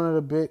definitely wanted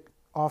a big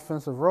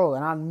offensive role,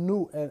 and I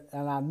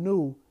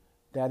knew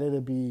that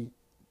it'd be.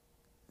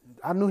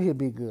 I knew he'd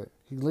be good.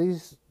 He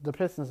leads the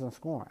Pistons in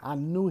scoring. I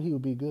knew he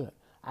would be good.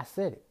 I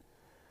said it.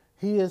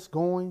 He is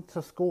going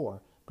to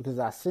score. Because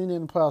I seen it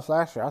in the playoffs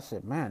last year. I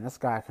said, man, this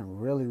guy can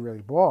really,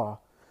 really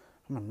ball.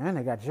 I'm like, man,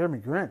 they got Jeremy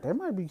Grant. They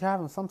might be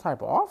having some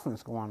type of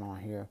offense going on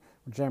here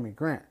with Jeremy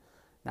Grant.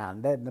 Now,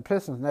 the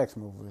Pistons' next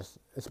move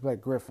is Blake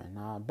Griffin.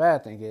 Now, the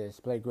bad thing is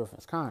Blake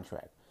Griffin's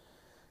contract.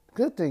 The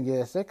good thing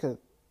is they could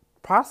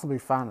possibly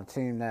find a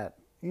team that,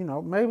 you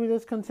know, maybe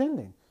that's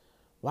contending.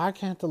 Why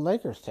can't the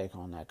Lakers take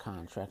on that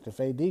contract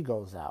if AD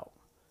goes out?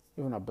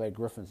 Even though Blake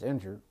Griffin's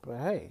injured. But,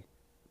 hey,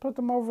 put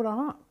them over the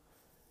hump.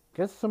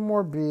 Get some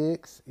more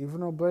bigs, even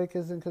though Blake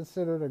isn't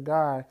considered a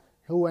guy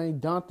who ain't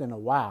dunked in a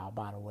while,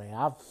 by the way.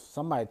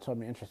 Somebody told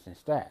me an interesting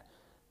stat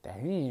that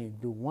he ain't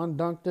do one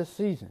dunk this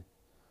season,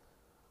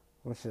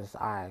 which is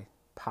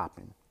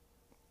eye-popping.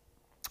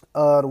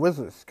 The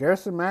Wizards,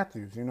 Garrison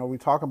Matthews. You know, we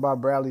talk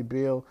about Bradley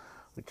Beal.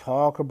 We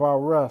talk about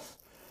Russ.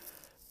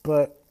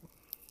 But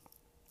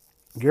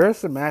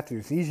Garrison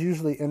Matthews, he's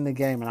usually in the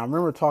game. And I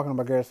remember talking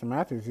about Garrison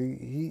Matthews.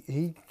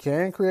 He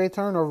can create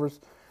turnovers.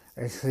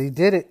 He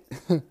did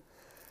it.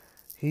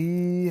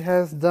 He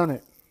has done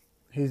it.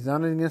 He's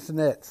done it against the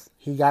Nets.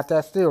 He got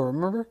that steal,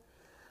 remember?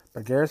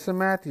 But Garrison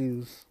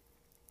Matthews,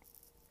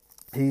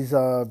 he's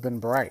been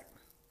bright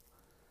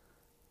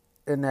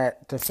in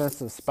that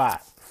defensive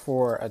spot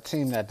for a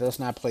team that does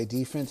not play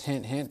defense.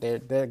 Hint, hint,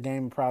 their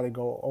game will probably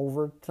go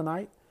over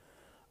tonight.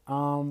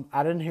 I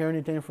didn't hear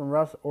anything from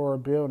Russ or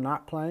Bill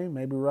not playing.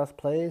 Maybe Russ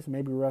plays,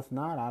 maybe Russ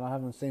not. I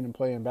haven't seen him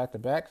play in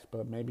back-to-backs,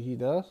 but maybe he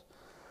does.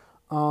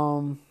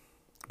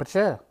 But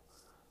yeah.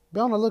 Be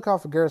on the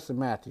lookout for Garrison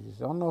Matthews.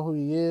 Don't know who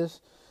he is.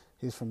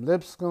 He's from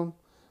Lipscomb.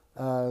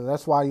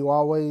 That's why you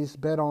always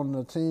bet on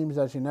the teams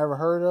that you never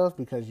heard of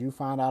because you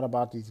find out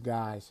about these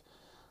guys.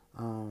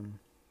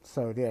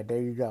 So, yeah,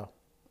 there you go.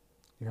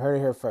 You heard it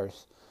here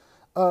first.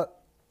 The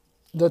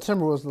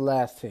Timberwolves, the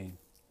last team.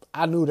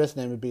 I knew this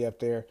name would be up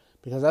there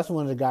because that's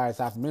one of the guys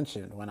I've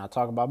mentioned when I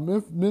talk about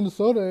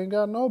Minnesota ain't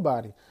got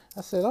nobody.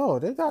 I said, oh,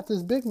 they got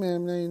this big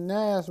man named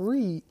Naz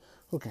Reid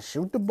who can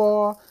shoot the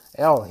ball.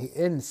 Oh, he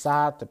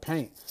inside the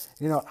paint.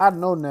 You know, I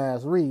know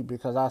Naz Reid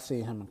because I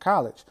see him in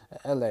college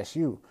at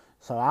LSU.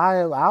 So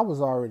I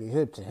was already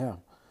hip to him.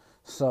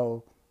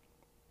 So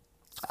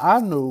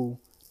I knew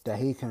that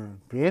he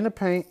can be in the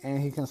paint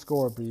and he can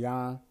score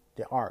beyond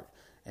the arc.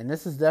 And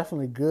this is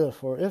definitely good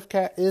for if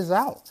Cat is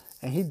out.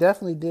 And he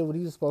definitely did what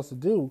he was supposed to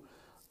do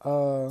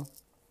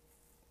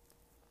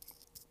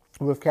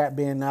with Cat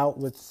being out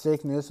with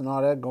sickness and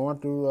all that, going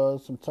through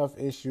some tough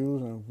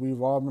issues, and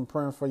we've all been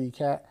praying for you,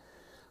 Cat.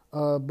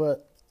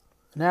 But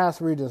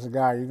Naz Reid is a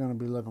guy you're going to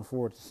be looking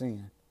forward to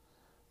seeing.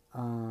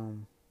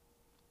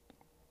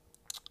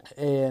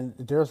 And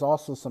there's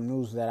also some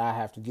news that I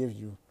have to give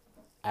you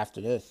after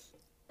this.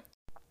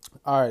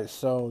 All right,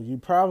 so you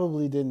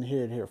probably didn't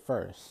hear it here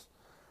first,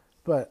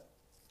 but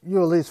you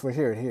at least will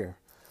hear it here.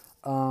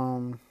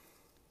 The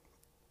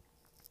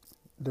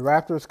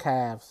Raptors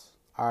Cavs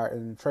are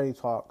in trade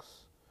talks.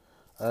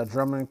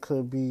 Drummond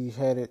could be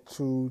headed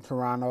to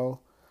Toronto.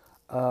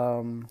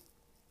 The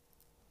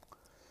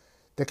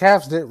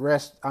Cavs did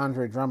rest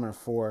Andre Drummond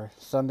for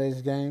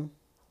Sunday's game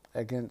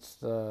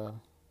against the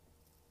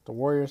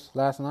Warriors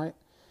last night,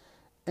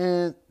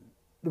 and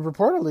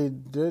reportedly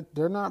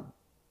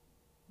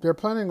they're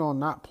planning on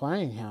not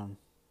playing him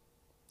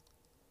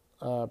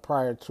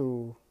prior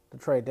to the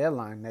trade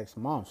deadline next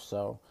month.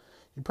 So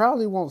You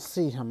probably won't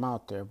see him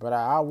out there, but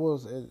I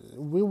will.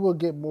 We will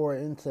get more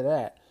into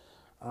that.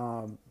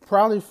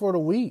 Probably for the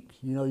week.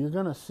 You're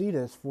gonna see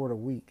this for the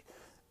week,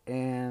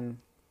 and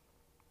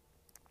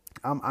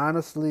I'm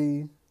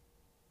honestly,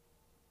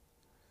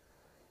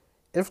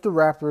 if the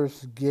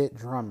Raptors get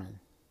Drummond,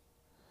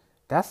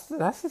 that's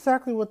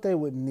exactly what they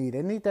would need.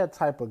 They need that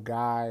type of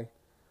guy.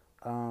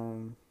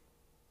 Um,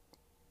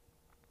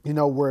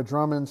 where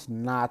Drummond's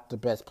not the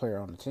best player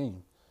on the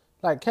team.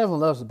 Like Kevin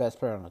Love's the best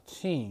player on the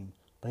team,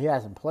 but he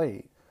hasn't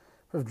played.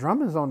 But if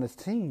Drummond's on this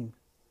team,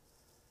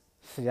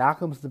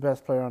 Siakam's the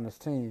best player on this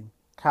team.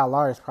 Kyle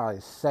Lowry's probably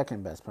the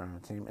second best player on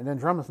the team, and then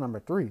Drummond's number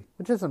 3,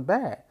 which isn't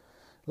bad.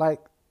 Like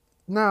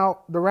now,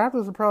 the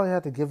Raptors would probably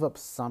have to give up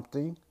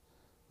something,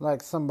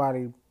 like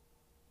somebody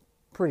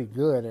pretty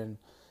good, and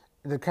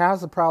the Cavs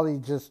would probably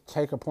just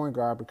take a point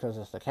guard because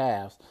it's the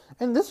Cavs.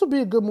 And this would be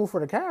a good move for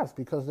the Cavs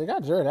because they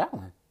got Jared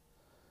Allen.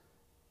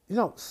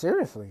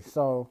 Seriously.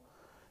 So,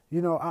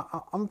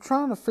 I'm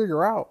trying to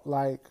figure out,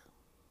 like,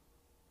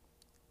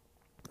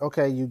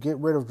 okay, you get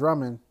rid of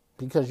Drummond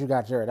because you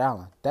got Jared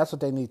Allen. That's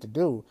what they need to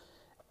do.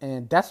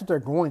 And that's what they're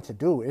going to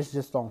do. It's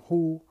just on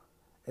who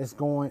they're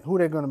going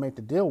to make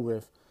the deal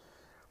with.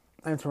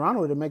 And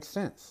Toronto, it makes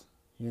sense.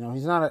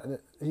 He's not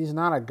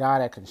a guy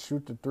that can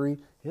shoot the 3.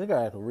 He's a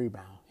guy that can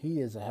rebound. He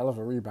is a hell of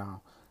a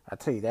rebound. I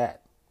tell you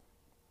that.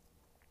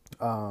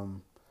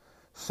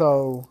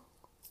 So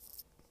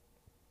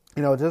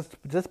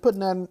just putting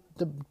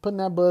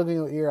that bug in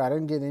your ear. I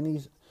didn't get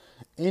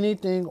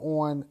anything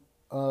on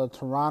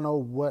Toronto,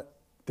 what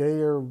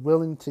they are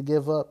willing to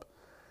give up,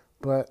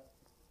 but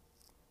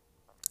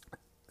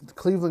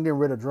Cleveland getting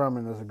rid of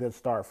Drummond is a good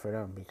start for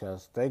them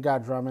because they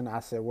got Drummond.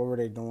 I said, what were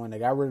they doing? They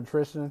got rid of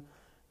Tristan.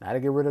 Now to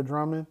get rid of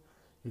Drummond,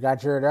 you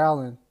got Jared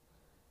Allen.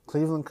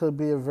 Cleveland could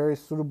be a very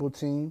suitable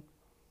team.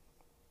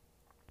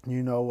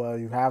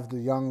 You have the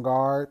young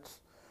guards.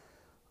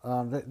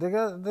 They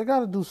got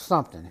to do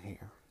something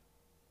here.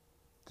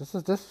 This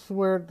is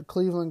where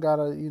Cleveland got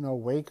to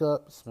wake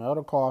up, smell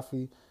the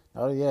coffee.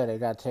 Oh yeah, they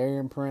got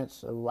Taurean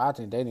Prince, who I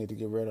think they need to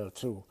get rid of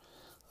too.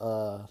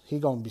 He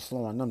gonna be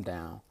slowing them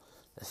down.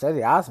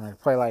 Cedi Osman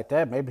play like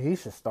that, maybe he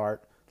should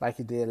start like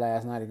he did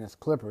last night against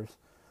Clippers.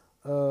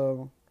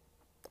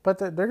 But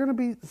they're going to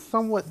be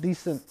somewhat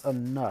decent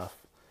enough.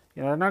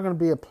 They're not going to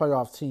be a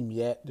playoff team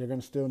yet. They're going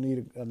to still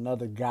need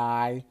another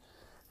guy,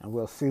 and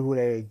we'll see who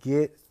they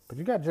get. But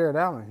you got Jared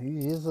Allen.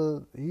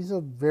 He's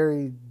a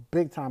very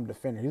big-time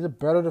defender. He's a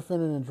better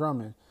defender than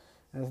Drummond.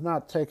 And it's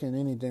not taking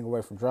anything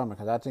away from Drummond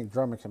because I think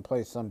Drummond can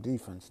play some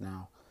defense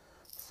now.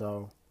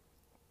 So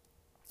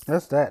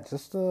that's that.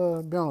 Just be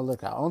on the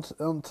lookout.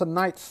 On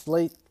tonight's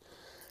slate,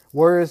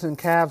 Warriors and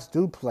Cavs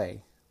do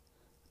play.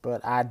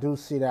 But I do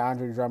see that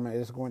Andre Drummond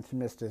is going to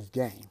miss this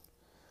game.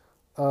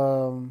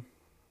 The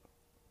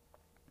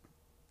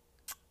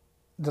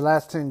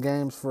last 10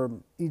 games for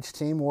each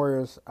team,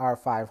 Warriors are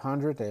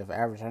 500. They have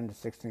averaged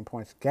 116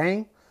 points a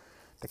game.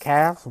 The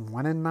Cavs,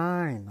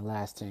 1-9 the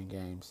last 10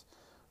 games.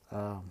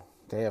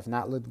 They have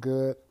not looked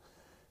good.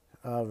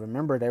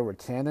 Remember, they were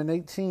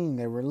 10-18.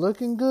 They were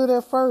looking good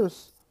at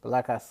first. But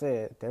like I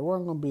said, they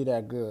weren't going to be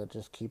that good.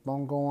 Just keep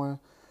on going.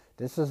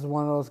 This is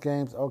one of those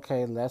games,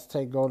 okay, let's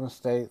take Golden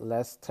State.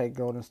 Let's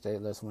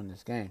win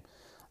this game.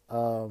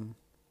 And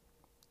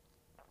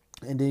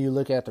then you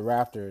look at the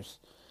Raptors.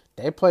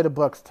 They play the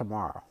Bucks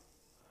tomorrow.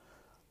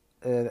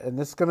 And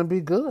it's going to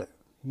be good.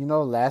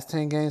 Last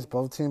 10 games,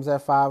 both teams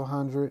at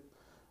 500.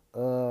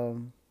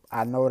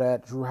 I know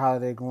that Drew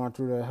Holiday going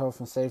through the health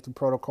and safety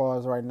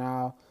protocols right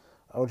now.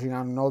 OG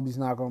Anunoby's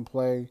not going to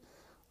play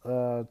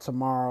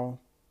tomorrow.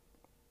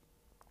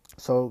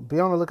 So be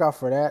on the lookout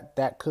for that.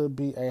 That could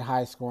be a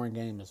high-scoring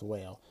game as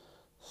well.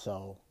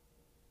 So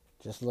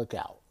just look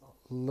out.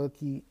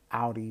 Looky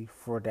outy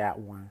for that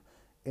one.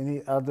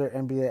 Any other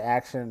NBA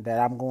action that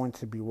I'm going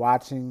to be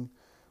watching?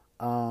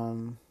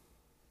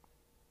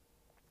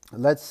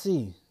 Let's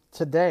see.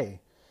 Today,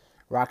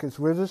 Rockets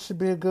Wizards should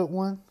be a good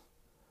one.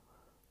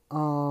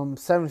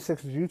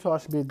 76ers Utah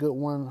should be a good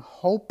one.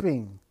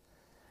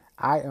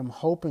 I am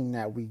hoping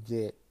that we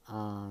get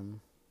Joel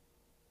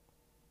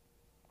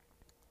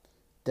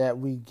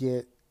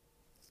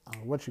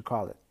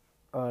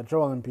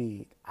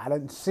Embiid. I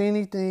didn't see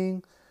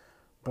anything,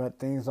 but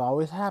things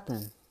always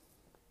happen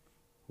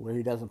where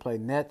he doesn't play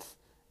Nets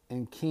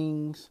and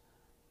Kings.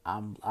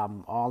 I'm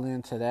all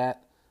into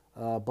that.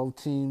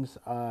 Both teams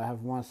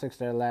have won 6 of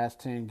their last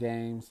 10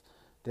 games.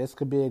 This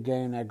could be a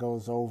game that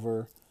goes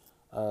over.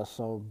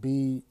 So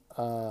be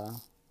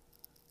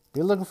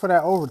looking for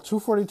that over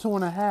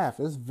 242.5.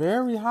 It's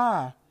very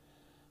high,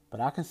 but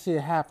I can see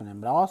it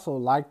happening. But I also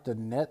like the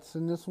Nets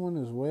in this one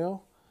as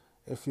well.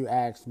 If you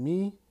ask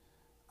me,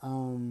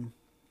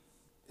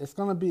 it's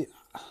gonna be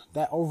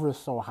that over is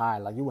so high.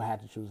 Like you would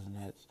have to choose the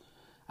Nets.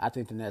 I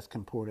think the Nets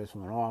can pull this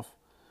one off.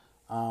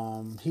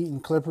 Heat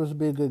and Clippers would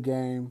be a good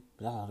game.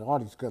 All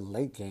these good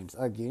late games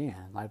again.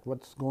 Like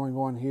what's going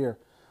on here?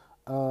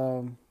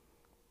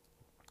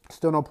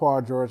 Still no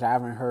Paul George. I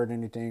haven't heard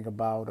anything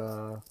about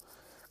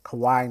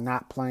Kawhi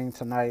not playing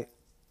tonight.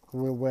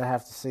 We'll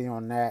have to see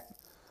on that.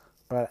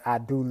 but I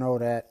do know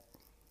that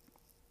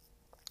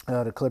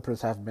the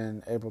Clippers have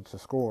been able to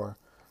score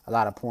a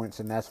lot of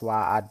points, and that's why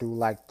I do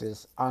like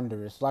this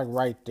under. It's like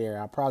right there.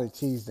 I'll probably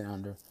tease the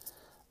under.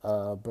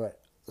 But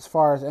as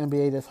far as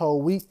NBA this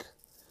whole week,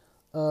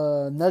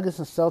 Nuggets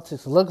and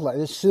Celtics look like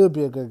this should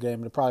be a good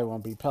game. It probably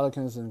won't be.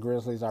 Pelicans and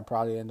Grizzlies, I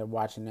probably end up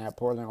watching that.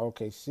 Portland,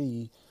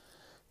 OKC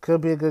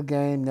could be a good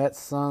game. Nets,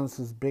 Suns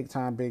is big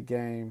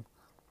game.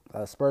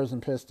 Spurs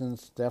and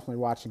Pistons, definitely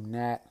watching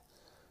that.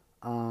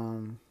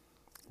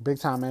 Big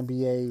time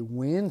NBA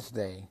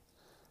Wednesday.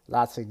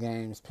 Lots of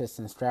games.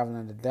 Pistons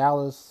traveling to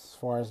Dallas. As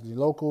far as the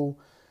local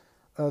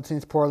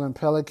teams, Portland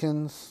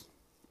Pelicans,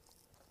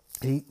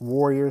 Heat,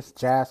 Warriors,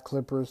 Jazz,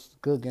 Clippers.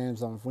 Good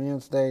games on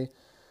Wednesday.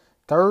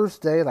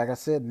 Thursday, like I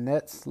said,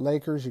 Nets,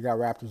 Lakers. You got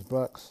Raptors,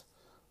 Bucks,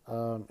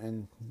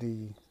 and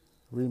the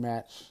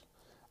rematch,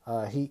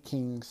 Heat,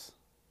 Kings,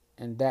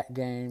 in that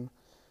game.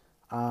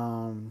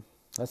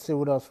 Let's see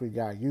what else we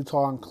got.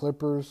 Utah and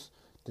Clippers.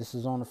 This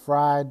is on a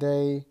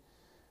Friday.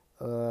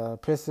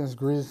 Pistons,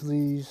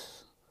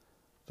 Grizzlies.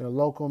 The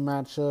local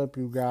matchup.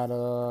 You got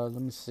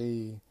let me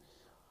see.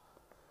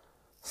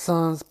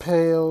 Suns,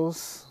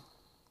 Pels.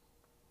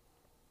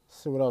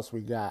 See what else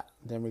we got.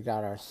 Then we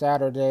got our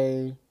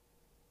Saturday.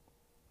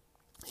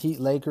 Heat,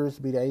 Lakers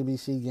be the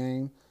ABC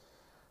game.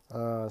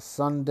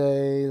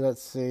 Sunday,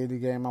 let's see the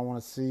game I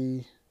want to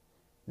see.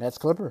 Nets,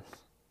 Clippers.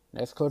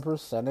 Nets,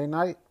 Clippers, Sunday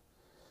night.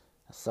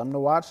 That's something to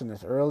watch, and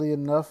it's early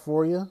enough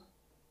for you.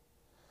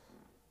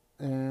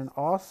 And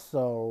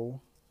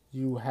also,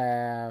 you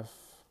have...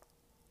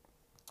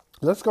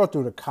 Let's go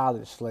through the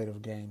college slate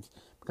of games,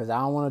 because I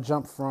don't want to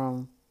jump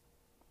from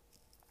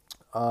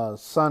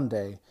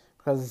Sunday,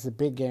 because it's a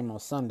big game on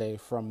Sunday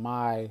from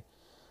my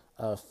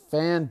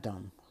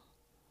fandom.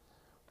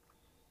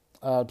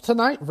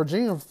 Tonight,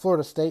 Virginia and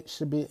Florida State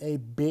should be a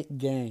big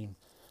game.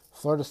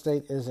 Florida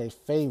State is a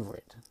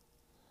favorite.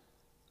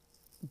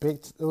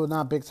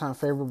 Not big time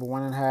favorite, but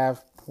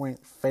 1.5 point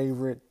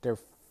favorite.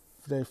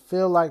 They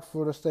feel like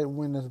Florida State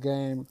win this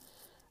game.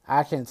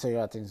 I can't tell you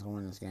how things going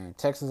to win this game.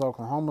 Texas,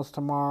 Oklahoma's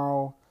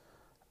tomorrow.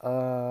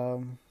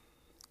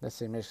 Let's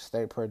see, Michigan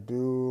State,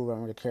 Purdue. I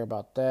don't really care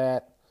about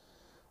that.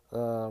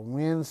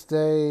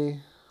 Wednesday, I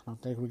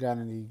don't think we got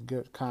any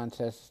good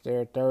contests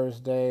there.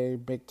 Thursday,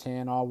 Big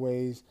Ten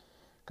always.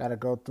 Got to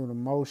go through the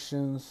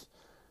motions.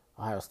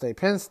 Ohio State,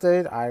 Penn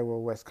State, Iowa,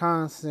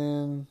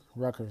 Wisconsin,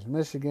 Rutgers,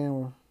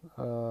 Michigan.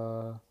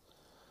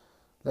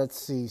 Let's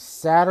see,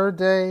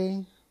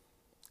 Saturday,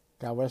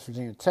 got West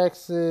Virginia,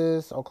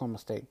 Texas, Oklahoma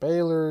State,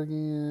 Baylor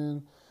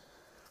again,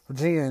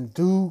 Virginia and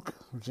Duke.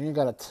 Virginia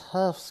got a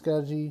tough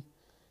schedule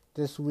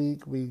this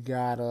week. We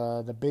got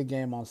the big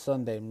game on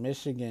Sunday,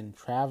 Michigan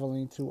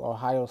traveling to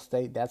Ohio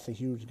State. That's a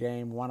huge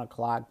game, 1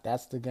 o'clock.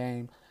 That's the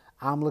game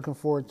I'm looking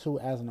forward to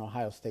as an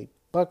Ohio State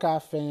Buckeye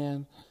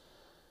fan.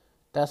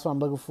 That's what I'm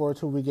looking forward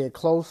to. We get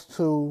close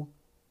to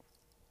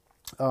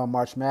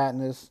March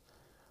Madness.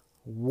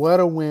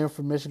 What a win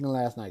for Michigan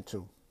last night,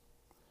 too.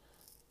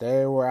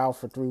 They were out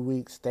for 3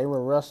 weeks. They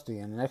were rusty.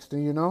 And the next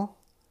thing you know,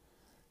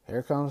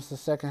 here comes the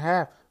second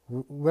half.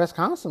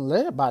 Wisconsin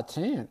led by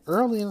 10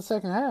 early in the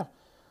second half.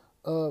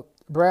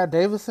 Brad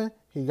Davison,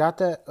 he got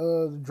that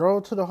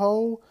drove to the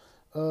hole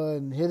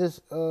and hit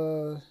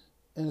and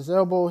his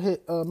elbow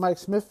hit Mike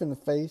Smith in the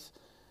face.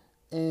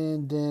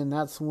 And then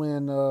that's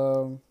when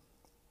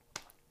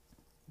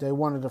they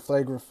wanted a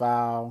flagrant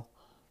foul.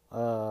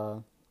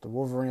 The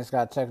Wolverines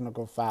got a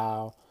technical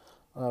foul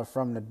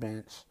from the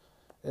bench.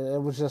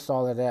 It was just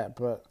all of that.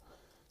 But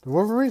the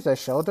Wolverines, they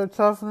showed their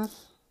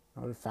toughness.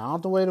 They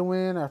found the way to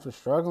win after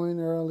struggling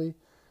early.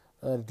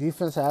 The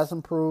defense has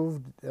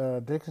improved.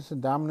 Dickinson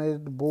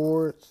dominated the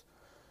boards.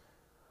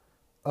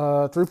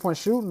 3-point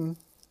shooting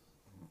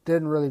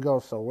didn't really go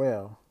so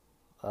well.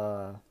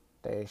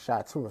 They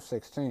shot 2 of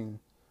 16.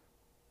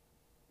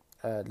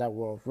 That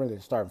will really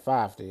the starting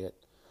 5 did.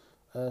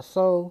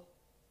 So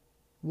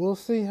we'll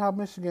see how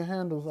Michigan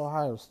handles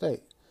Ohio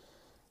State,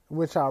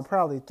 which I'll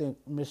probably think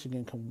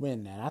Michigan can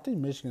win that. I think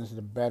Michigan's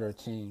the better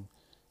team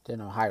than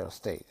Ohio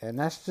State, and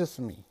that's just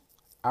me.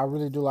 I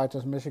really do like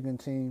this Michigan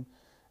team.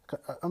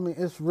 I mean,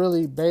 it's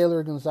really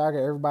Baylor, Gonzaga,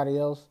 everybody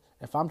else.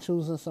 If I'm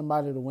choosing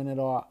somebody to win it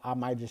all, I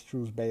might just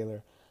choose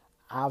Baylor.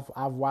 I've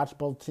watched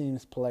both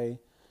teams play.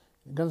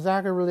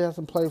 Gonzaga really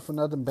hasn't played for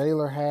nothing.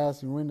 Baylor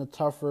has. You're in a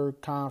tougher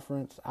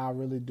conference. I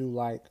really do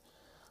like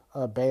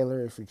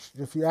Baylor.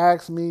 If you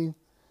ask me,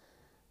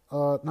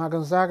 now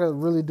Gonzaga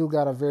really do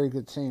got a very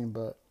good team,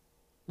 but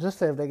just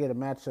say if they get a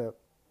matchup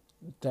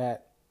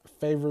that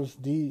favors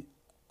the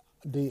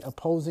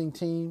opposing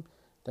team,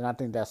 then I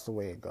think that's the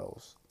way it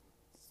goes.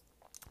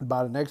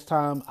 By the next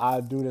time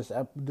I do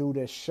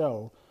this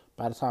show,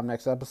 by the time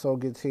next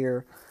episode gets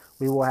here,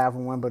 we will have a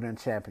Wimbledon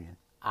champion.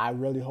 I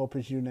really hope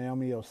it's you,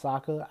 Naomi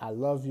Osaka. I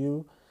love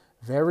you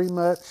very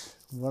much.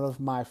 One of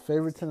my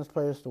favorite tennis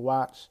players to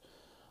watch.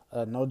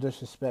 No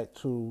disrespect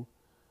to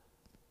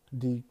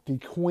the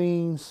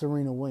queen,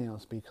 Serena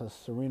Williams, because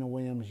Serena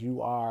Williams,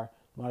 you are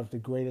one of the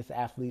greatest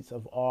athletes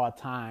of all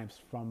times,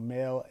 from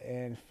male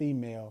and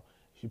female.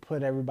 If you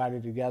put everybody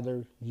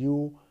together,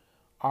 you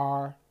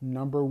are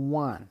number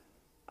one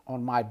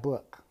on my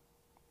book.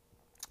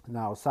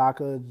 Now,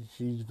 Osaka,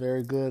 she's a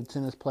very good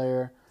tennis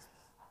player.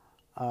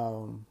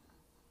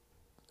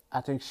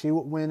 I think she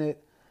would win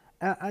it.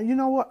 And you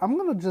know what? I'm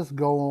going to just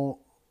go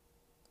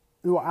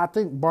on. I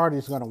think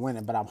Barty's going to win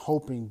it, but I'm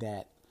hoping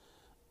that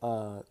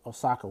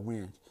Osaka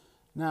wins.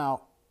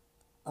 Now,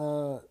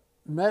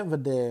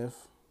 Medvedev,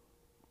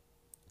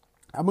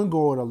 I'm going to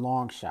go with a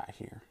long shot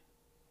here.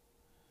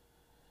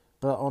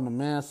 But on the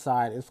men's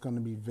side, it's going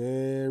to be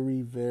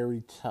very,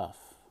 very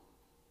tough.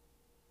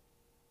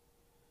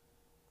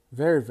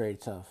 Very, very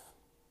tough.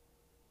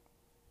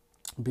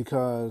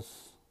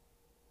 Because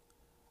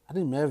I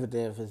think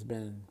Medvedev has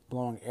been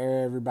blowing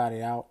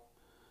everybody out.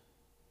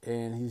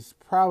 And he's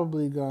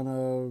probably going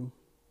to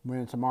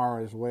win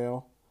tomorrow as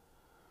well.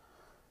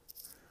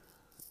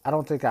 I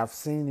don't think I've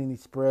seen any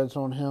spreads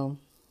on him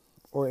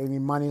or any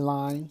money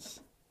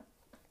lines.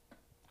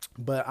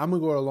 But I'm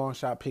going to go with a long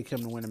shot, pick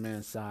him to win the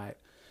men's side.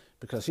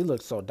 Because he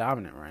looks so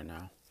dominant right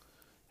now.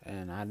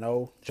 And I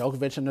know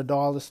Djokovic and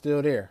Nadal is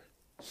still there.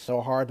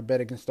 So hard to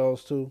bet against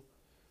those two.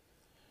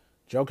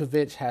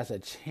 Djokovic has a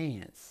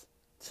chance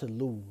to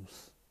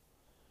lose.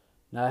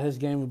 Now, his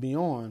game will be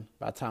on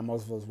by the time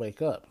most of us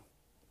wake up.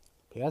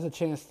 He has a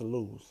chance to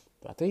lose.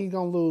 Do I think he's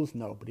going to lose?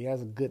 No, but he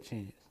has a good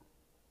chance.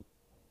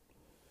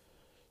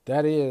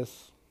 That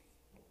is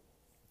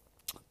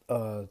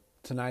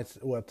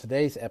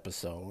today's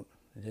episode,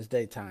 this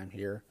daytime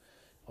here,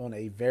 on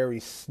a very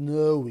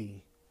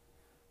snowy,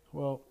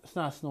 well, it's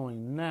not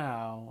snowing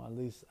now, at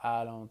least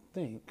I don't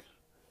think.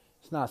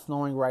 It's not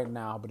snowing right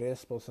now, but it is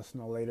supposed to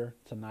snow later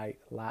tonight.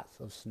 Lots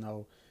of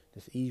snow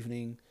this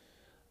evening.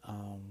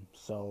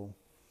 So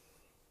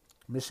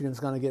Michigan's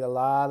going to get a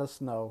lot of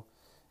snow,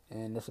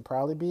 and this will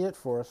probably be it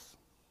for us.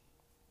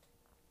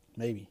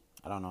 Maybe.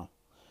 I don't know.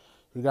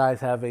 You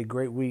guys have a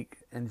great week.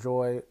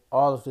 Enjoy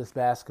all of this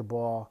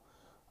basketball,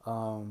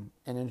 and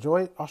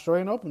enjoy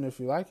Australian Open if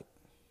you like it.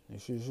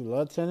 If you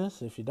love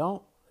tennis, if you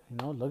don't,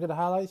 look at the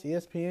highlights,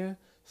 ESPN,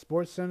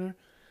 Sports Center.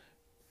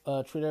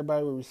 Treat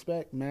everybody with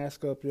respect.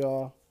 Mask up,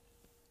 y'all.